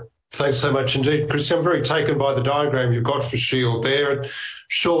 Great. Thanks so much indeed, Chrissy. I'm very taken by the diagram you've got for SHIELD there. It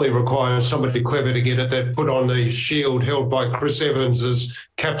surely requires somebody clever to get it that put on the shield held by Chris Evans as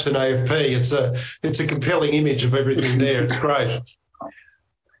Captain AFP. It's a compelling image of everything there. It's great.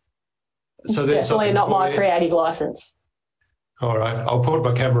 So definitely not my creative license. All right, I'll put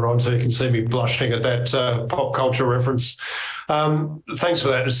my camera on so you can see me blushing at that pop culture reference. Thanks for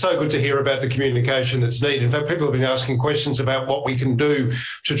that. It's so good to hear about the communication that's needed. In fact, people have been asking questions about what we can do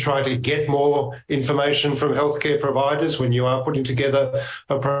to try to get more information from healthcare providers when you are putting together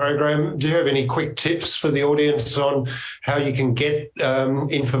a program. Do you have any quick tips for the audience on how you can get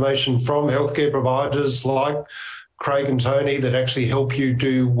information from healthcare providers like Craig and Tony that actually help you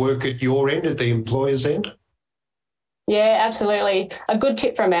do work at your end, at the employer's end? Yeah, absolutely. A good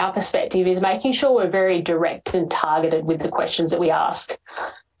tip from our perspective is making sure we're very direct and targeted with the questions that we ask.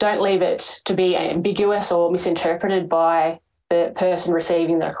 Don't leave it to be ambiguous or misinterpreted by the person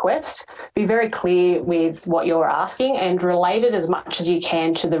receiving the request. Be very clear with what you're asking and relate it as much as you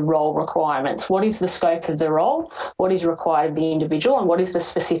can to the role requirements. What is the scope of the role? What is required of the individual? And what is the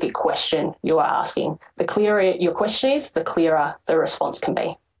specific question you are asking? The clearer your question is, the clearer the response can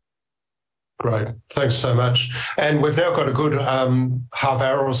be. Great. Thanks so much. And we've now got a good half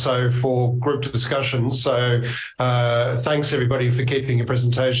hour or so for group discussions. So thanks, everybody, for keeping your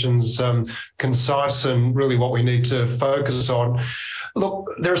presentations concise and really what we need to focus on.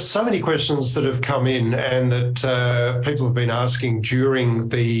 Look, there are so many questions that have come in and that people have been asking during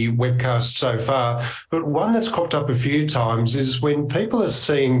the webcast so far. But one that's cropped up a few times is when people are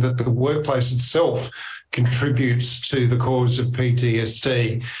seeing that the workplace itself contributes to the cause of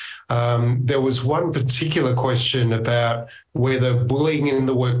PTSD. There was one particular question about whether bullying in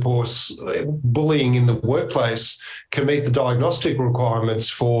the workplace can meet the diagnostic requirements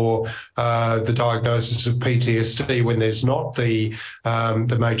for the diagnosis of PTSD when there's not the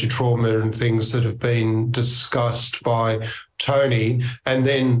major trauma and things that have been discussed by Tony, and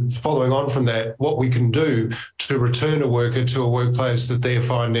then following on from that, what we can do to return a worker to a workplace that they're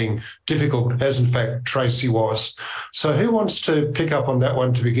finding difficult, as in fact Tracy was. So who wants to pick up on that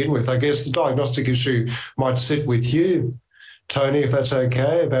one to begin with? I guess the diagnostic issue might sit with you, Tony, if that's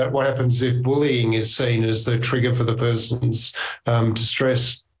okay, about what happens if bullying is seen as the trigger for the person's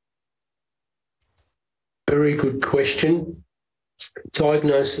distress. Very good question.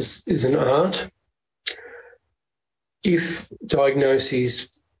 Diagnosis is an art. If diagnoses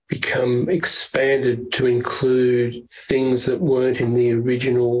become expanded to include things that weren't in the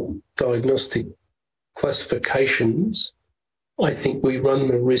original diagnostic classifications, I think we run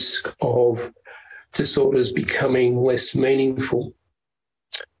the risk of disorders becoming less meaningful.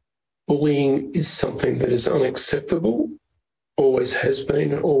 Bullying is something that is unacceptable, always has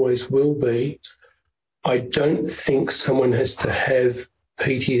been, always will be. I don't think someone has to have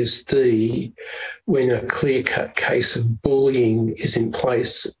PTSD when a clear-cut case of bullying is in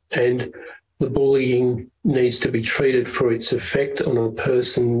place, and the bullying needs to be treated for its effect on a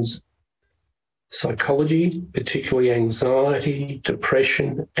person's psychology, particularly anxiety,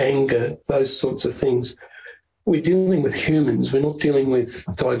 depression, anger, those sorts of things. We're dealing with humans, we're not dealing with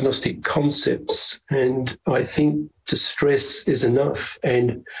diagnostic concepts, and I think distress is enough.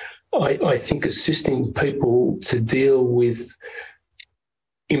 And I think assisting people to deal with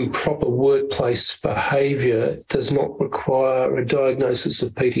improper workplace behaviour does not require a diagnosis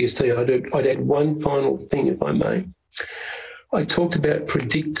of PTSD. I'd add one final thing, if I may. I talked about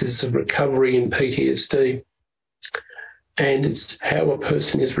predictors of recovery in PTSD, and it's how a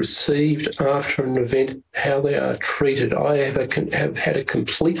person is received after an event, how they are treated. I have had a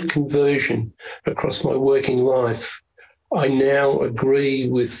complete conversion across my working life. I now agree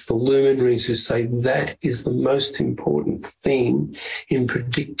with the luminaries who say that is the most important thing in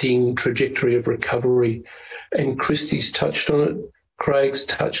predicting trajectory of recovery. And Christy's touched on it, Craig's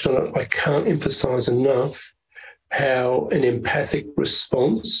touched on it. I can't emphasise enough how an empathic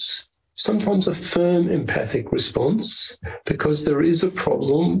response, sometimes a firm empathic response, because there is a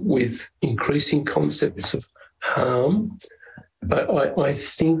problem with increasing concepts of harm. But I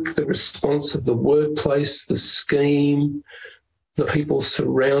think the response of the workplace, the scheme, the people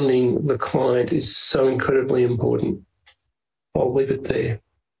surrounding the client is so incredibly important. I'll leave it there.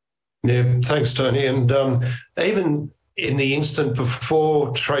 Yeah, thanks, Tony. And even in the instant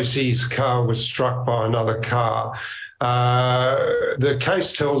before Tracy's car was struck by another car, the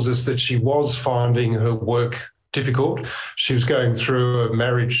case tells us that she was finding her work difficult. She was going through a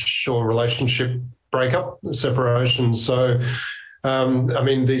marriage or relationship breakup, separation. So, I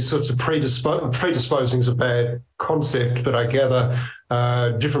mean, these sorts of predisposing is a bad concept, but I gather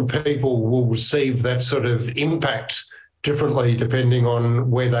different people will receive that sort of impact differently depending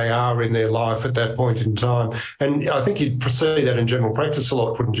on where they are in their life at that point in time. And I think you'd see that in general practice a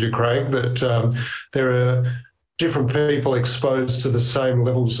lot, wouldn't you, Craig, that there are different people exposed to the same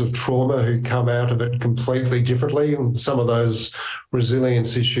levels of trauma who come out of it completely differently, and some of those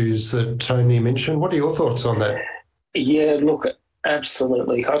resilience issues that Tony mentioned. What are your thoughts on that? Yeah, look,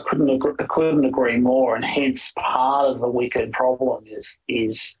 absolutely. I couldn't agree more, and hence part of the wicked problem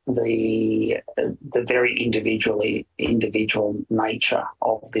is the very individual nature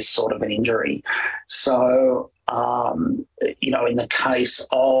of this sort of an injury. So, in the case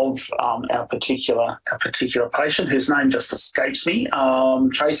of our particular patient, whose name just escapes me,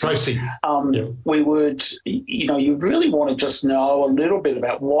 Tracy. We would, you really want to just know a little bit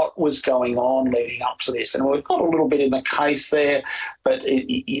about what was going on leading up to this. And we've got a little bit in the case there, but,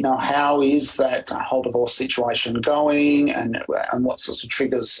 how is that whole divorce situation going, and what sorts of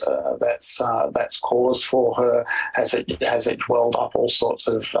triggers that's caused for her? Has it dwelled up all sorts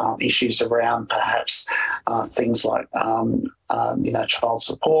of issues around perhaps things like child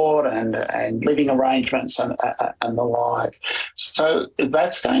support and living arrangements and the like. So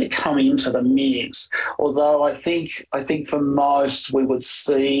that's going to come into the mix. Although I think for most we would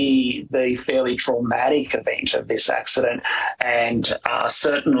see the fairly traumatic event of this accident, and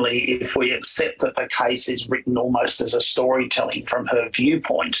certainly if we accept that the case is written almost as a storytelling from her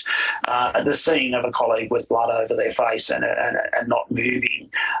viewpoint, the seeing of a colleague with blood over their face and not moving,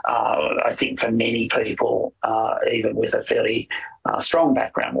 I think for many people, even with a fairly strong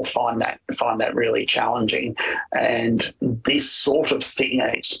background, will find that really challenging. And this sort of thing,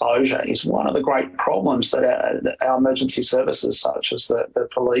 exposure, is one of the great problems that our emergency services, such as the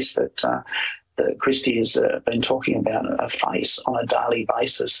police that Christy has been talking about, face on a daily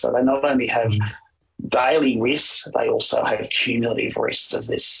basis. So they not only have daily risks, they also have cumulative risks of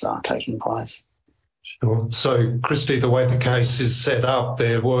this taking place. Sure. So, Christy, the way the case is set up,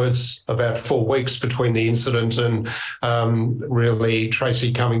 there was about 4 weeks between the incident and really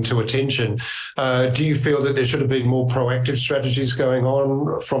Tracy coming to attention. Do you feel that there should have been more proactive strategies going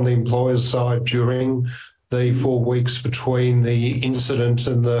on from the employer's side during the 4 weeks between the incident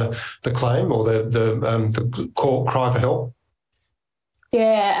and the claim, or the court cry for help?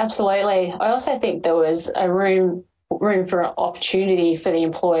 Yeah, absolutely. I also think there was a room for an opportunity for the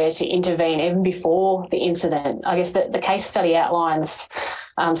employer to intervene even before the incident. I guess the case study outlines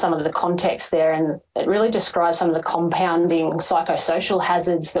some of the context there, and it really describes some of the compounding psychosocial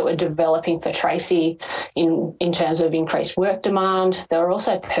hazards that were developing for Tracy in terms of increased work demand. There were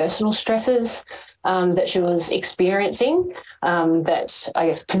also personal stresses that she was experiencing that I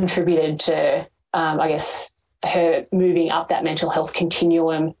guess contributed to her moving up that mental health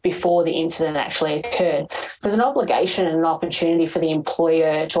continuum before the incident actually occurred. There's an obligation and an opportunity for the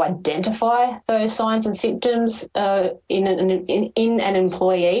employer to identify those signs and symptoms in an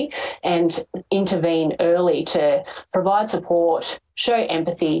employee and intervene early to provide support, show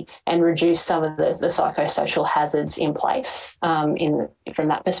empathy, and reduce some of the psychosocial hazards in place from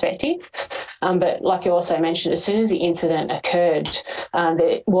that perspective. But like you also mentioned, as soon as the incident occurred,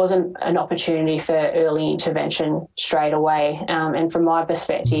 there wasn't an opportunity for early intervention straight away. And from my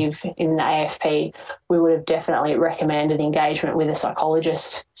perspective in the AFP, we would have definitely recommended engagement with a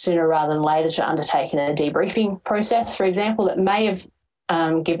psychologist sooner rather than later to undertake a debriefing process, for example, that may have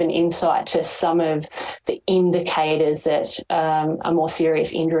given insight to some of the indicators that a more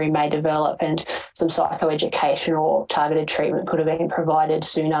serious injury may develop, and some psychoeducation or targeted treatment could have been provided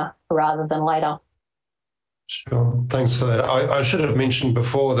sooner rather than later. Sure. Thanks for that. I should have mentioned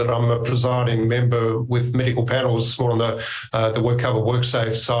before that I'm a presiding member with medical panels, more on the WorkCover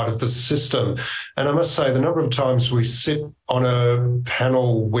WorkSafe side of the system. And I must say the number of times we sit on a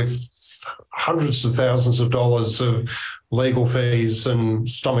panel with hundreds of thousands of dollars of legal fees and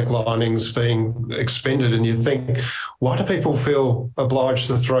stomach linings being expended, and you think, why do people feel obliged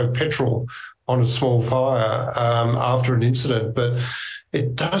to throw petrol on a small fire after an incident? But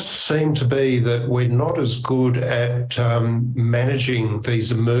it does seem to be that we're not as good at managing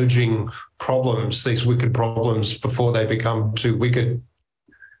these emerging problems, these wicked problems, before they become too wicked.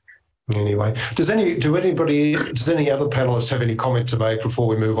 Anyway, does any other panellists have any comment to make before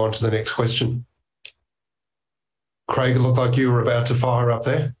we move on to the next question? Craig, it looked like you were about to fire up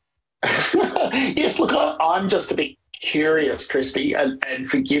there. Yes, look, I'm just a bit curious, Christy, and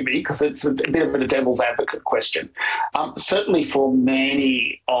forgive me because it's a bit of a devil's advocate question. Certainly for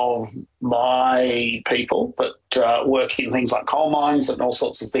many of my people that work in things like coal mines and all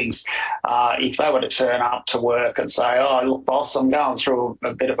sorts of things, if they were to turn up to work and say, oh, look, boss, I'm going through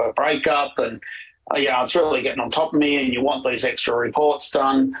a bit of a breakup and, it's really getting on top of me and you want these extra reports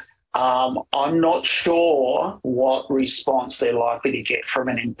done, I'm not sure what response they're likely to get from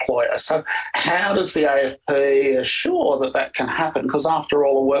an employer. So how does the AFP assure that that can happen? Because after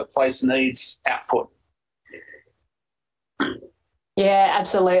all, a workplace needs output. Yeah,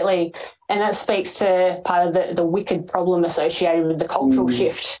 absolutely. And that speaks to part of the wicked problem associated with the cultural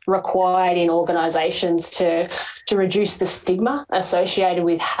shift required in organisations to reduce the stigma associated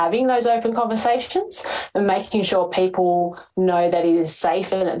with having those open conversations and making sure people know that it is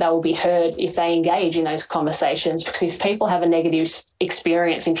safe and that they will be heard if they engage in those conversations. Because if people have a negative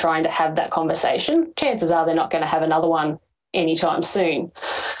experience in trying to have that conversation, chances are they're not going to have another one anytime soon.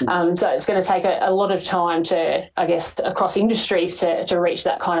 So it's going to take a lot of time to, I guess, across industries to reach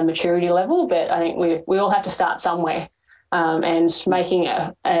that kind of maturity level. But I think we all have to start somewhere, and making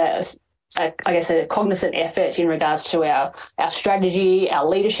a cognizant effort in regards to our strategy, our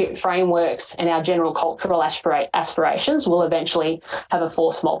leadership frameworks, and our general cultural aspirations will eventually have a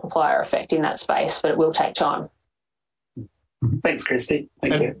force multiplier effect in that space, but it will take time. Thanks, Christy.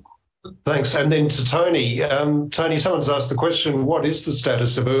 Thank you. Thanks. And then to Tony. Tony, someone's asked the question, what is the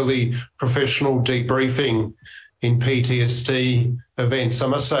status of early professional debriefing in PTSD events? I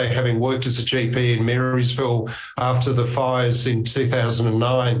must say, having worked as a GP in Marysville after the fires in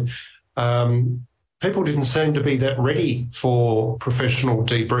 2009, people didn't seem to be that ready for professional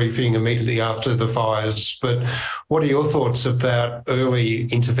debriefing immediately after the fires. But what are your thoughts about early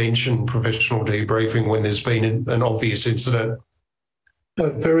intervention professional debriefing when there's been an obvious incident? A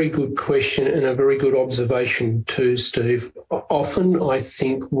very good question and a very good observation too, Steve. Often I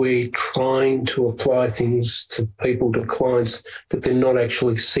think we're trying to apply things to people, to clients, that they're not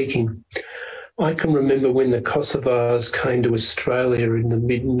actually seeking. I can remember when the Kosovars came to Australia in the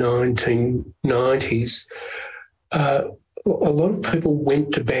mid-1990s, a lot of people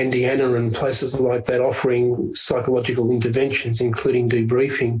went to Bandiana and places like that offering psychological interventions, including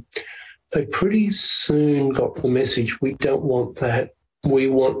debriefing. They pretty soon got the message, we don't want that. We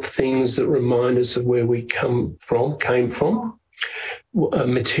want things that remind us of where we came from,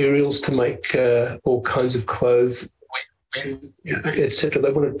 materials to make all kinds of clothes, etc.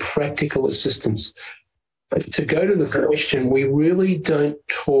 They wanted practical assistance. But to go to the question, we really don't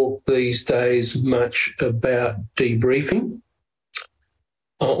talk these days much about debriefing.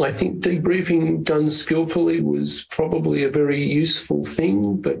 I think debriefing done skillfully was probably a very useful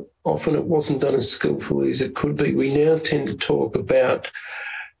thing, but often it wasn't done as skillfully as it could be. We now tend to talk about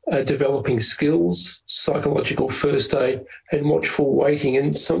developing skills, psychological first aid, and watchful waiting.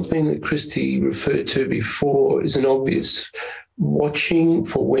 And something that Christy referred to before is an obvious watching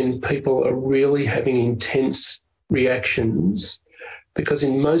for when people are really having intense reactions because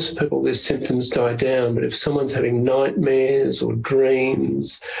in most people their symptoms die down, but if someone's having nightmares or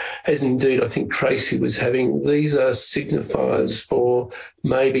dreams, as indeed I think Tracy was having, these are signifiers for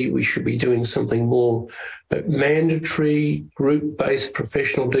maybe we should be doing something more. But mandatory group-based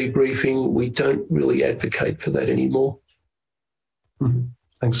professional debriefing, we don't really advocate for that anymore.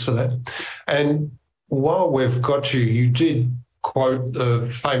 Thanks for that. And while we've got you, you did quote the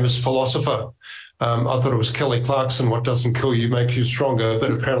famous philosopher. I thought it was Kelly Clarkson, what doesn't kill you makes you stronger,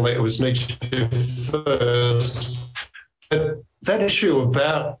 but apparently it was Nietzsche first. But that issue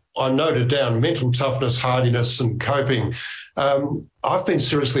about, I noted down, mental toughness, hardiness and coping. I've been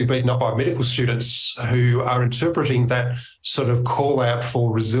seriously beaten up by medical students who are interpreting that sort of call out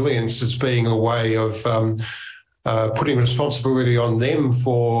for resilience as being a way of putting responsibility on them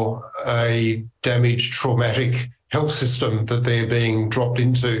for a damaged, traumatic health system that they're being dropped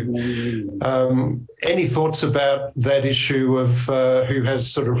into. Any thoughts about that issue of who has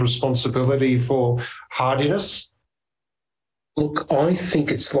sort of responsibility for hardiness? Look, I think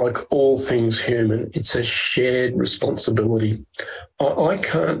it's like all things human. It's a shared responsibility. I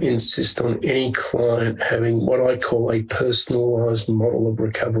can't insist on any client having what I call a personalised model of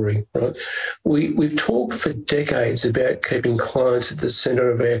recovery. Right? We've talked for decades about keeping clients at the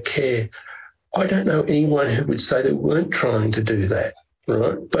centre of our care. I don't know anyone who would say they weren't trying to do that.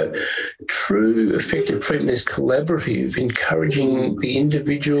 Right? But true effective treatment is collaborative, encouraging the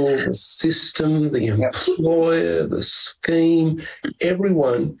individual, the system, the employer, the scheme,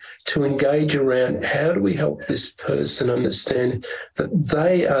 everyone to engage around how do we help this person understand that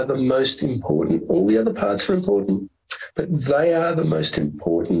they are the most important. All the other parts are important, but they are the most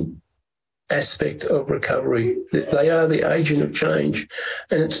important aspect of recovery, that they are the agent of change.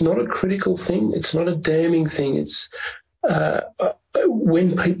 And it's not a critical thing. It's not a damning thing. It's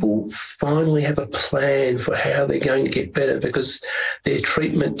when people finally have a plan for how they're going to get better because their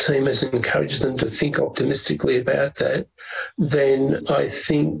treatment team has encouraged them to think optimistically about that, then I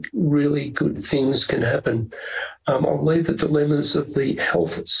think really good things can happen. I'll leave the dilemmas of the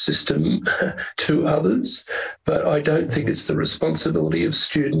health system to others, but I don't think it's the responsibility of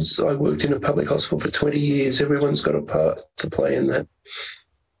students. I worked in a public hospital for 20 years. Everyone's got a part to play in that.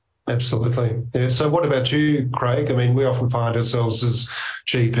 Absolutely. Yeah. So what about you, Craig? I mean, we often find ourselves as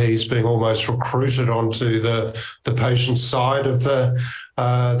GPs being almost recruited onto the patient side of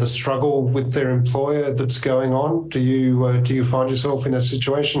the struggle with their employer that's going on. Do you find yourself in that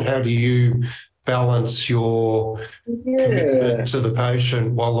situation? How do you balance your commitment to the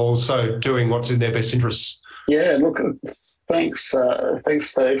patient while also doing what's in their best interests? Yeah, look, thanks,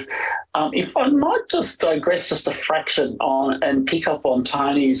 Steve. If I might just digress just a fraction on and pick up on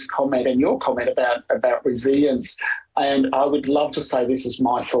Tony's comment and your comment about resilience, and I would love to say this is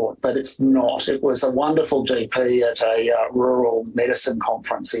my thought, but it's not. It was a wonderful GP at a rural medicine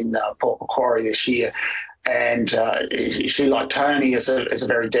conference in Port Macquarie this year, and she, like Tony, is a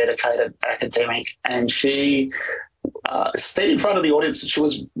very dedicated academic, and she stood in front of the audience and she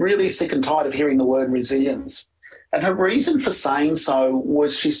was really sick and tired of hearing the word resilience. And her reason for saying so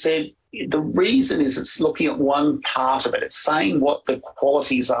was, she said, the reason is it's looking at one part of it. It's saying what the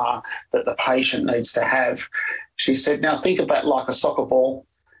qualities are that the patient needs to have. She said, now think about like a soccer ball.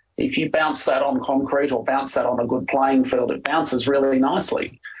 If you bounce that on concrete or bounce that on a good playing field, it bounces really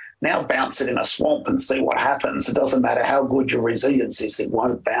nicely. Now bounce it in a swamp and see what happens. It doesn't matter how good your resilience is, it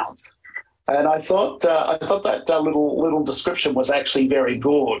won't bounce. And I thought that little description was actually very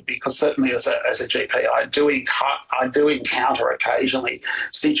good, because certainly as a GP, I do encounter occasionally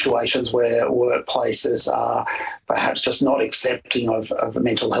situations where workplaces are perhaps just not accepting of a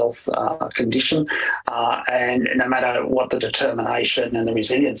mental health condition, and no matter what the determination and the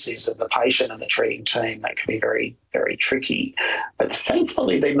resilience is of the patient and the treating team, that can be very, very tricky. But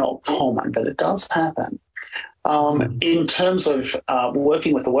thankfully, they're not common, but it does happen. In terms of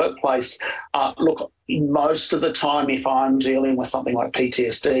working with the workplace, look, most of the time, if I'm dealing with something like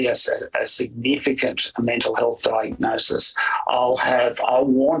PTSD, a significant mental health diagnosis, I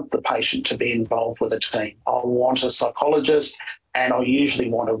want the patient to be involved with a team. I'll want a psychologist, and I'll usually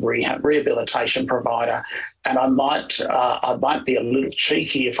want a rehabilitation provider. And I might be a little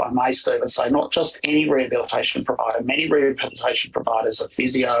cheeky, if I may, Steve, and say not just any rehabilitation provider. Many rehabilitation providers are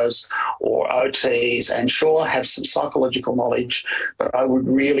physios or OTs, and sure, have some psychological knowledge, but I would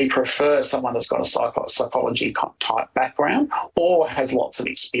really prefer someone that's got a psychology type background or has lots of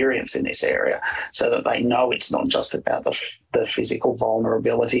experience in this area, so that they know it's not just about the physical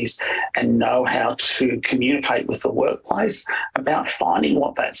vulnerabilities, and know how to communicate with the workplace about finding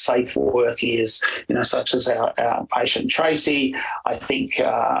what that safe work is, such as our patient Tracy. I think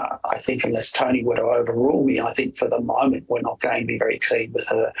unless Tony were to overrule me, I think for the moment we're not going to be very keen with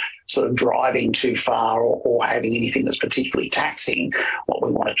her sort of driving too far or having anything that's particularly taxing. What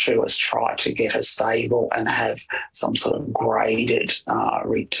we want to do is try to get her stable and have some sort of graded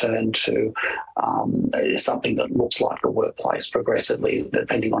return to something that looks like the workplace progressively,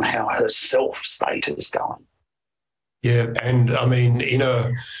 depending on how her self-state is going. Yeah, and I mean,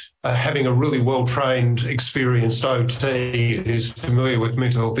 having a really well-trained, experienced OT who's familiar with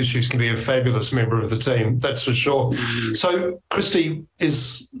mental health issues can be a fabulous member of the team, that's for sure. So, Christy,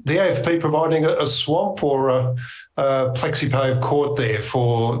 is the AFP providing a swap or a plexi-paved court there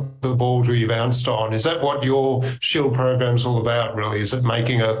for the ball to be bounced on? Is that what your Shield program's all about, really? Is it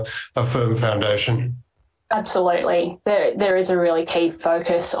making a firm foundation? Absolutely. There is a really key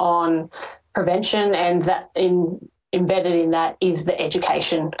focus on prevention, and that embedded in that is the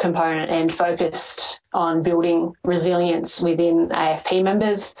education component, and focused on building resilience within AFP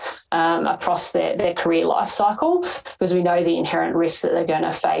members across their career life cycle, because we know the inherent risks that they're going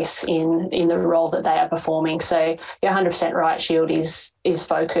to face in the role that they are performing. So you're 100% right, Shield is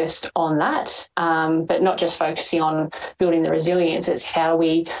focused on that, but not just focusing on building the resilience, it's how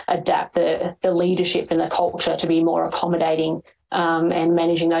we adapt the leadership and the culture to be more accommodating and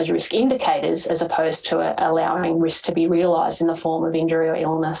managing those risk indicators, as opposed to allowing risk to be realised in the form of injury or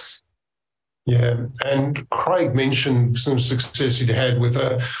illness. Yeah, and Craig mentioned some success he'd had with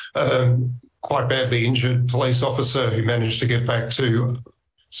a quite badly injured police officer who managed to get back to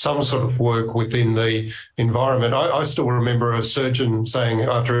some sort of work within the environment. I still remember a surgeon saying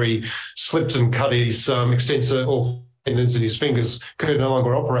after he slipped and cut his extensor or tendons in his fingers, could no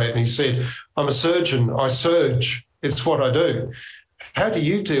longer operate, and he said, "I'm a surgeon, I surge. It's what I do." How do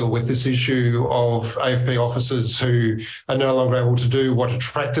you deal with this issue of AFP officers who are no longer able to do what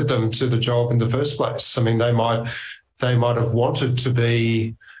attracted them to the job in the first place? I mean, they might have wanted to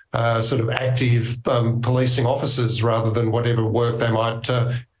be sort of active policing officers rather than whatever work they might.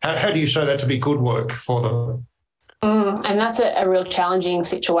 How do you show that to be good work for them? And that's a real challenging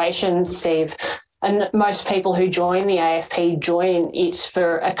situation, Steve. And most people who join the AFP join it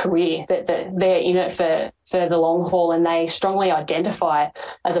for a career, that they're in it for the long haul, and they strongly identify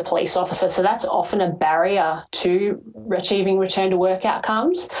as a police officer. So that's often a barrier to achieving return to work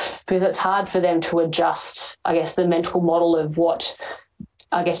outcomes, because it's hard for them to adjust, I guess, the mental model of what,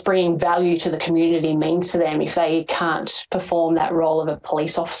 I guess, bringing value to the community means to them if they can't perform that role of a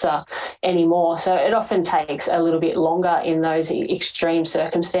police officer anymore. So it often takes a little bit longer in those extreme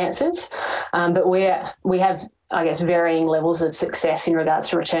circumstances. But we have, I guess, varying levels of success in regards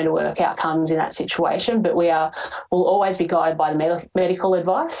to return to work outcomes in that situation. But we'll always be guided by the medical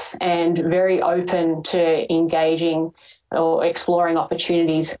advice, and very open to engaging or exploring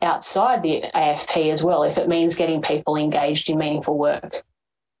opportunities outside the AFP as well, if it means getting people engaged in meaningful work.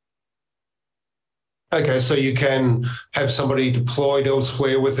 Okay, so you can have somebody deployed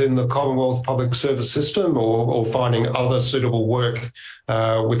elsewhere within the Commonwealth public service system, or finding other suitable work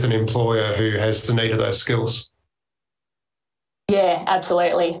with an employer who has the need of those skills. Yeah,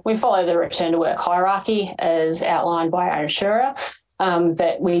 absolutely. We follow the return to work hierarchy as outlined by our insurer,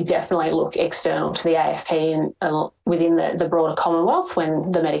 but we definitely look external to the AFP and within the broader Commonwealth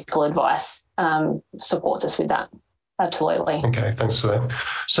when the medical advice supports us with that. Absolutely. Okay, thanks for that.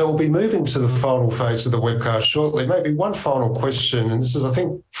 So we'll be moving to the final phase of the webcast shortly. Maybe one final question, and this is, I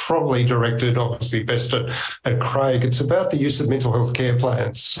think, probably directed obviously best at Craig. It's about the use of mental health care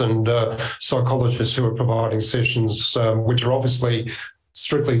plans and psychologists who are providing sessions, which are obviously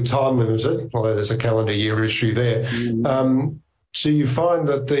strictly time limited, although there's a calendar year issue there. Do you find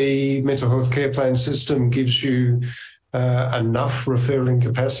that the mental health care plan system gives you enough referring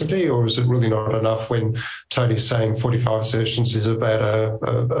capacity, or is it really not enough when Tony's saying 45 sessions is about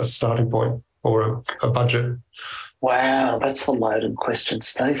a starting point or a budget? Wow, that's a loaded question,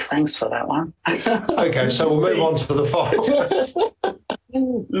 Steve. Thanks for that one. Okay, so we'll move on to the final phase.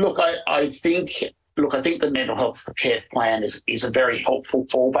 Look, I think the mental health care plan is a very helpful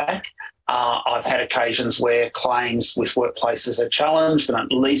fallback. I've had occasions where claims with workplaces are challenged, and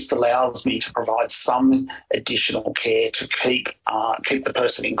at least allows me to provide some additional care to keep the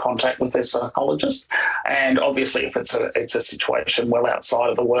person in contact with their psychologist. And obviously, if it's a situation well outside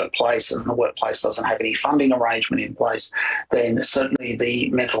of the workplace and the workplace doesn't have any funding arrangement in place, then certainly the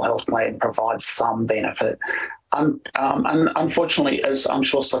mental health plan provides some benefit. And unfortunately, as I'm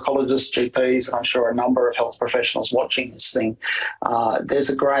sure psychologists, GPs, and I'm sure a number of health professionals watching this thing, there's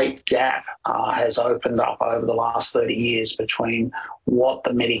a great gap has opened up over the last 30 years between what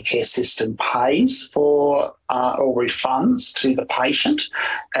the Medicare system pays for or refunds to the patient,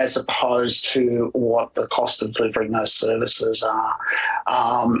 as opposed to what the cost of delivering those services are,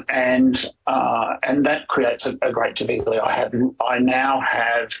 and that creates a great difficulty. I now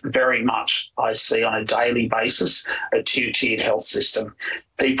have very much, I see on a daily basis, a two-tiered health system.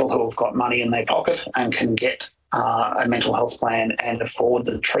 People who have got money in their pocket and can get a mental health plan and afford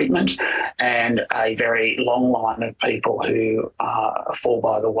the treatment, and a very long line of people who fall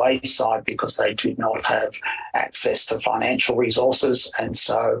by the wayside because they do not have access to financial resources, and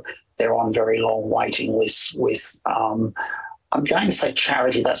so they're on very long waiting lists with I'm going to say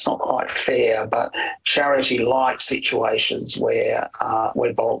charity, that's not quite fair, but charity-like situations where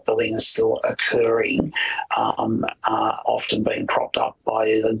bulk billing is still occurring, often being propped up by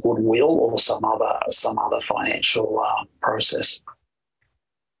either goodwill or some other financial process.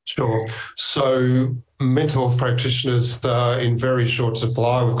 Sure. So mental health practitioners are in very short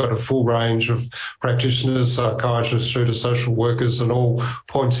supply. We've got a full range of practitioners, psychiatrists through to social workers and all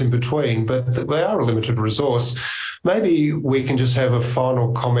points in between, but they are a limited resource. Maybe we can just have a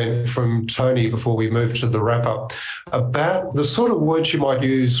final comment from Tony before we move to the wrap-up about the sort of words you might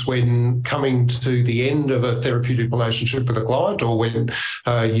use when coming to the end of a therapeutic relationship with a client, or when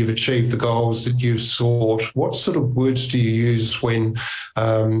you've achieved the goals that you've sought. What sort of words do you use when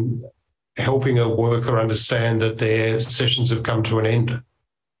helping a worker understand that their sessions have come to an end?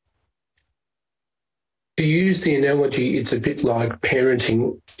 To use the analogy, it's a bit like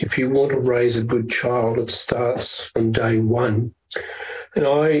parenting. If you want to raise a good child, it starts from day one. And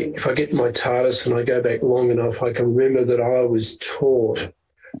if I get my TARDIS and I go back long enough, I can remember that I was taught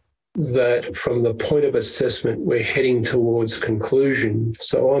that from the point of assessment, we're heading towards conclusion.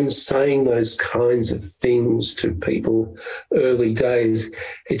 So I'm saying those kinds of things to people early days.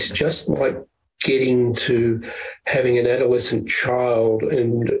 It's just like getting to having an adolescent child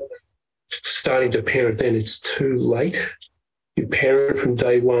and starting to parent, then it's too late. You parent from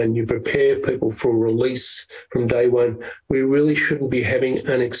day one, you prepare people for release from day one. We really shouldn't be having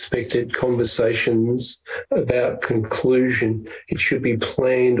unexpected conversations about conclusion. It should be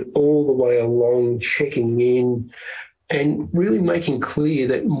planned all the way along, checking in, and really making clear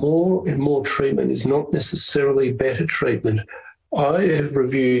that more and more treatment is not necessarily better treatment. I have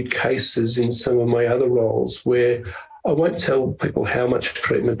reviewed cases in some of my other roles where I won't tell people how much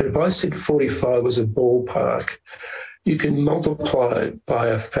treatment, but if I said 45 was a ballpark, you can multiply it by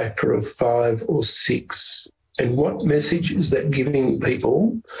a factor of 5 or 6. And what message is that giving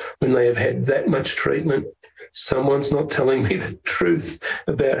people when they have had that much treatment? Someone's not telling me the truth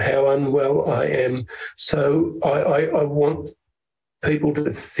about how unwell I am. So I want people to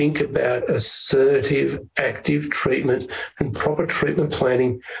think about assertive, active treatment and proper treatment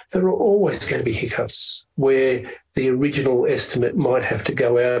planning. There are always going to be hiccups where the original estimate might have to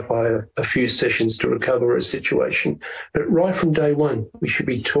go out by a few sessions to recover a situation. But right from day one, we should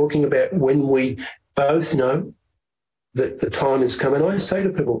be talking about when we both know that the time is coming. I say to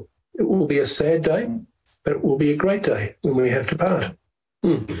people, it will be a sad day, but it will be a great day when we have to part.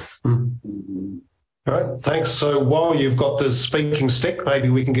 All right, thanks. So while you've got the speaking stick, maybe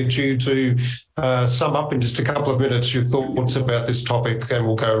we can get you to sum up in just a couple of minutes your thoughts about this topic, and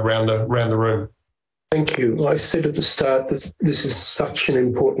we'll go around the room. Thank you. I said at the start that this is such an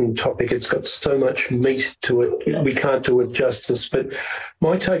important topic. It's got so much meat to it. We can't do it justice, but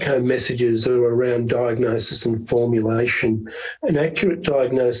my take-home messages are around diagnosis and formulation. An accurate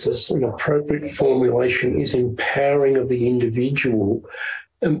diagnosis and appropriate formulation is empowering of the individual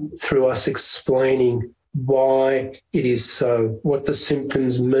through us explaining why it is so, what the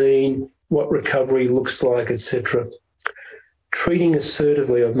symptoms mean, what recovery looks like, etc. Treating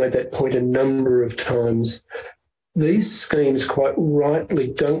assertively, I've made that point a number of times. These schemes quite rightly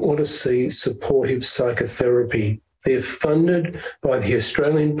don't want to see supportive psychotherapy. They're funded by the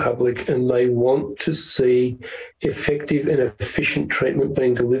Australian public and they want to see effective and efficient treatment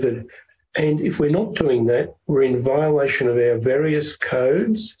being delivered. And if we're not doing that, we're in violation of our various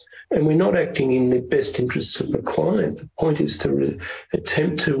codes and we're not acting in the best interests of the client. The point is to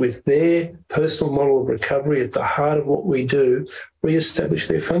attempt to, with their personal model of recovery at the heart of what we do, re-establish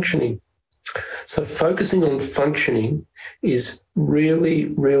their functioning. So focusing on functioning is really,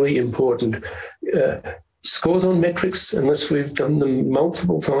 really important. Scores on metrics, unless we've done them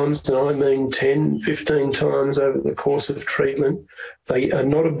multiple times, and I mean 10, 15 times over the course of treatment, they are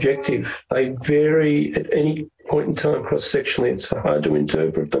not objective. They vary at any point in time cross-sectionally. It's hard to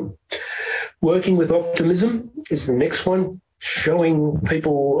interpret them. Working with optimism is the next one. Showing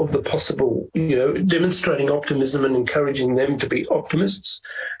people of the possible, demonstrating optimism and encouraging them to be optimists.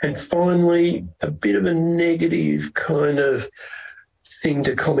 And finally, a bit of a negative kind of thing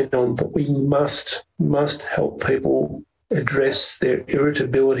to comment on, but we must help people address their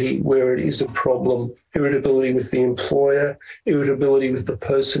irritability where it is a problem. Irritability with the employer, irritability with the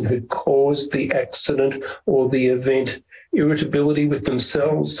person who caused the accident or the event, irritability with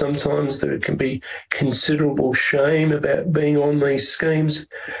themselves. Sometimes there can be considerable shame about being on these schemes,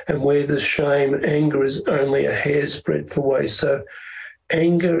 and where there's shame, anger is only a hair's breadth away. So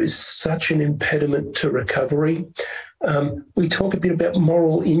anger is such an impediment to recovery. We talk a bit about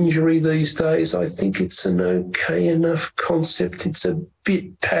moral injury these days. I think it's an okay enough concept. It's a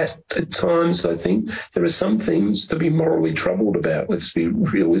bit pat at times, I think. There are some things to be morally troubled about. Let's be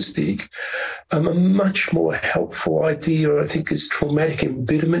realistic. A much more helpful idea, I think, is traumatic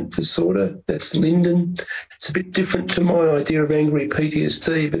embitterment disorder. That's Linden. It's a bit different to my idea of angry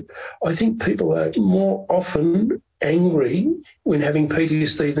PTSD, but I think people are more often angry when having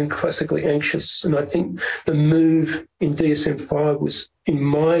PTSD than classically anxious. And I think the move in DSM-5 was, in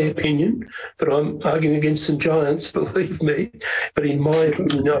my opinion, but I'm arguing against some giants, believe me, but in my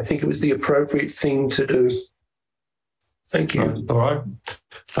opinion, I think it was the appropriate thing to do. Thank you. All right.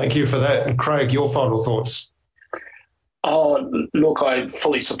 Thank you for that. And Craig, your final thoughts? Oh, look, I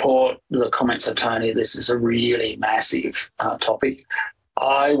fully support the comments of Tony. This is a really massive topic.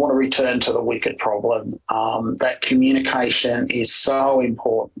 I want to return to the wicked problem. That communication is so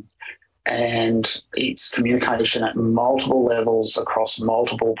important, and it's communication at multiple levels across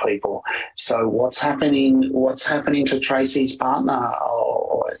multiple people. So what's happening to Tracy's partner?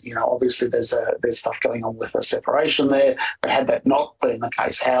 Obviously there's stuff going on with the separation there, but had that not been the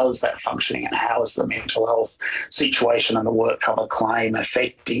case, how is that functioning, and how is the mental health situation and the work cover claim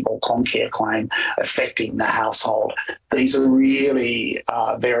affecting, or Comcare claim affecting the household? These are really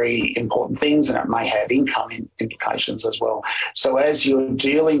very important things, and it may have income implications as well. So as you're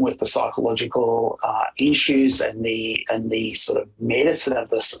dealing with the psychological issues and the sort of medicine of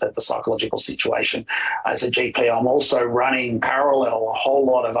the psychological situation, as a GP, I'm also running parallel a whole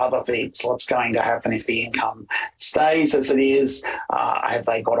lot of other things. What's going to happen if the income stays as it is? Have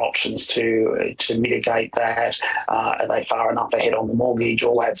they got options to mitigate that? Are they far enough ahead on the mortgage?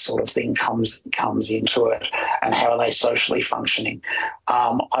 All that sort of thing comes into it. And how are they socially functioning?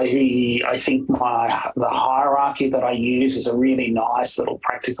 I think the hierarchy that I use is a really nice little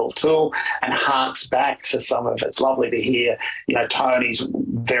practical tool, and harks back to some of it's lovely to hear, Tony's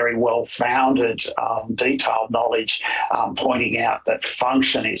very well-founded, detailed knowledge pointing out that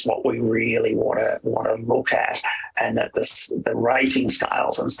function is what we really want to look at, and that the rating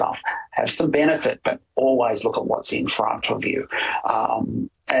scales and stuff have some benefit, but always look at what's in front of you.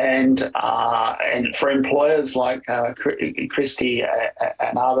 And for employers like Christy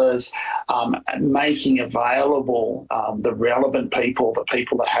and others, making available the relevant people, the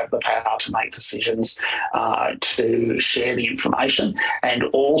people that have the power to make decisions, to share the information, and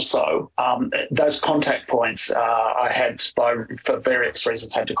also those contact points. I had, for various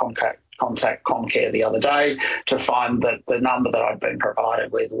reasons, had to contact Comcare the other day to find that the number that I'd been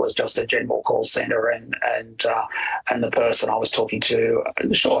provided with was just a general call centre, and the person I was talking to,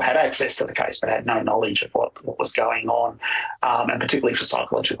 sure, had access to the case but had no knowledge of what was going on, and particularly for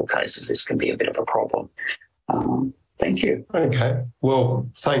psychological cases, this can be a bit of a problem. Thank you. Okay. Well,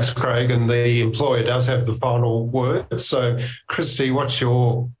 thanks, Craig. And the employer does have the final word. So, Christy, what's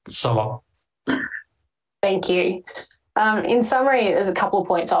your sum up? Thank you. In summary, there's a couple of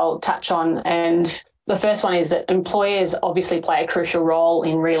points I'll touch on, and the first one is that employers obviously play a crucial role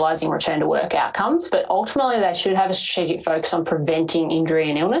in realising return to work outcomes, but ultimately they should have a strategic focus on preventing injury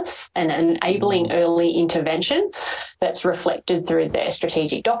and illness and enabling early intervention that's reflected through their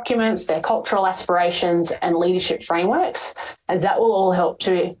strategic documents, their cultural aspirations and leadership frameworks, as that will all help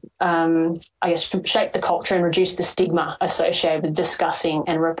to, shape the culture and reduce the stigma associated with discussing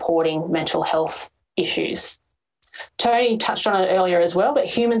and reporting mental health issues. Tony touched on it earlier as well, but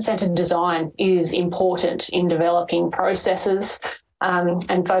human-centred design is important in developing processes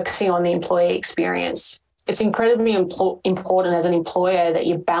and focusing on the employee experience. It's incredibly important as an employer that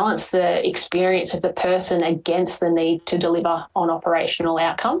you balance the experience of the person against the need to deliver on operational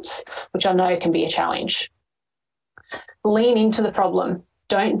outcomes, which I know can be a challenge. Lean into the problem.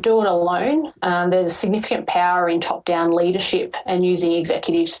 don't do it alone. There's significant power in top-down leadership, and using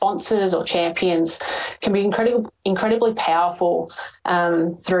executive sponsors or champions can be incredibly powerful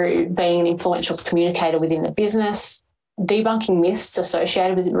through being an influential communicator within the business, debunking myths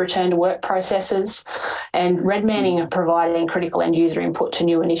associated with return to work processes, and redmanning and providing critical end user input to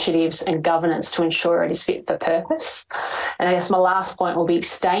new initiatives and governance to ensure it is fit for purpose. And I guess my last point will be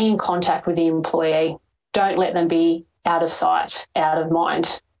stay in contact with the employee. Don't let them be out of sight, out of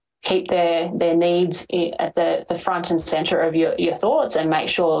mind. Keep their needs at the front and centre of your thoughts, and make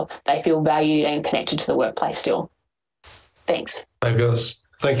sure they feel valued and connected to the workplace still. Thanks. Fabulous.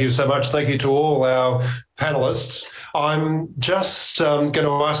 Thank you so much. Thank you to all our panellists. I'm just going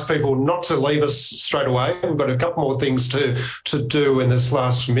to ask people not to leave us straight away. We've got a couple more things to do in this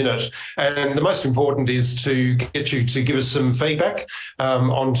last minute. And the most important is to get you to give us some feedback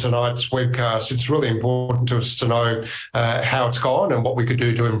on tonight's webcast. It's really important to us to know how it's gone and what we could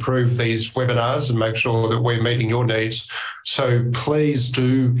do to improve these webinars and make sure that we're meeting your needs. So please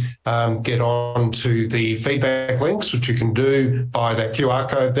do get on to the feedback links, which you can do by that QR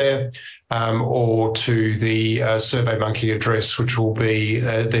code there, or to the SurveyMonkey address, which will be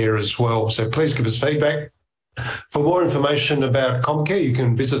there as well. So please give us feedback. For more information about Comcare, you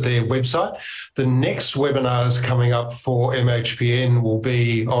can visit their website. The next webinars coming up for MHPN will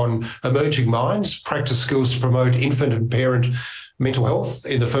be on emerging minds, practice skills to promote infant and parent mental health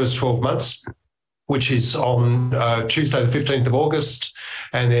in the first 12 months, which is on Tuesday, the 15th of August,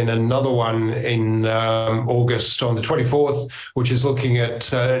 and then another one in August on the 24th, which is looking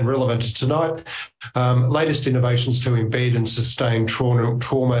at, and relevant to tonight, latest innovations to embed and sustain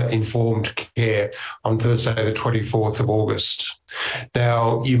trauma-informed care on Thursday, the 24th of August.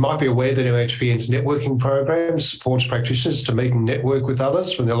 Now, you might be aware that MHPN's networking program supports practitioners to meet and network with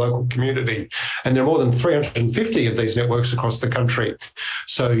others from their local community. And there are more than 350 of these networks across the country.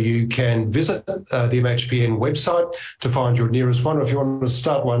 So you can visit the MHPN website to find your nearest one. Or if you want to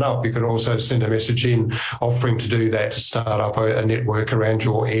start one up, you can also send a message in offering to do that, to start up a network around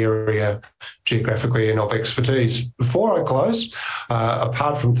your area geographically and of expertise. Before I close,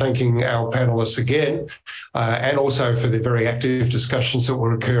 apart from thanking our panellists again, and also for the very active discussions that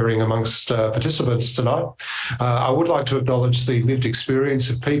were occurring amongst participants tonight, I would like to acknowledge the lived experience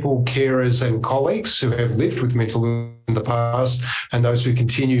of people, carers and colleagues who have lived with mental illness in the past and those who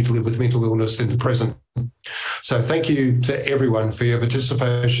continue to live with mental illness in the present. So thank you to everyone for your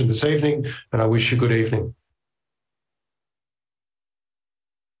participation this evening, and I wish you good evening.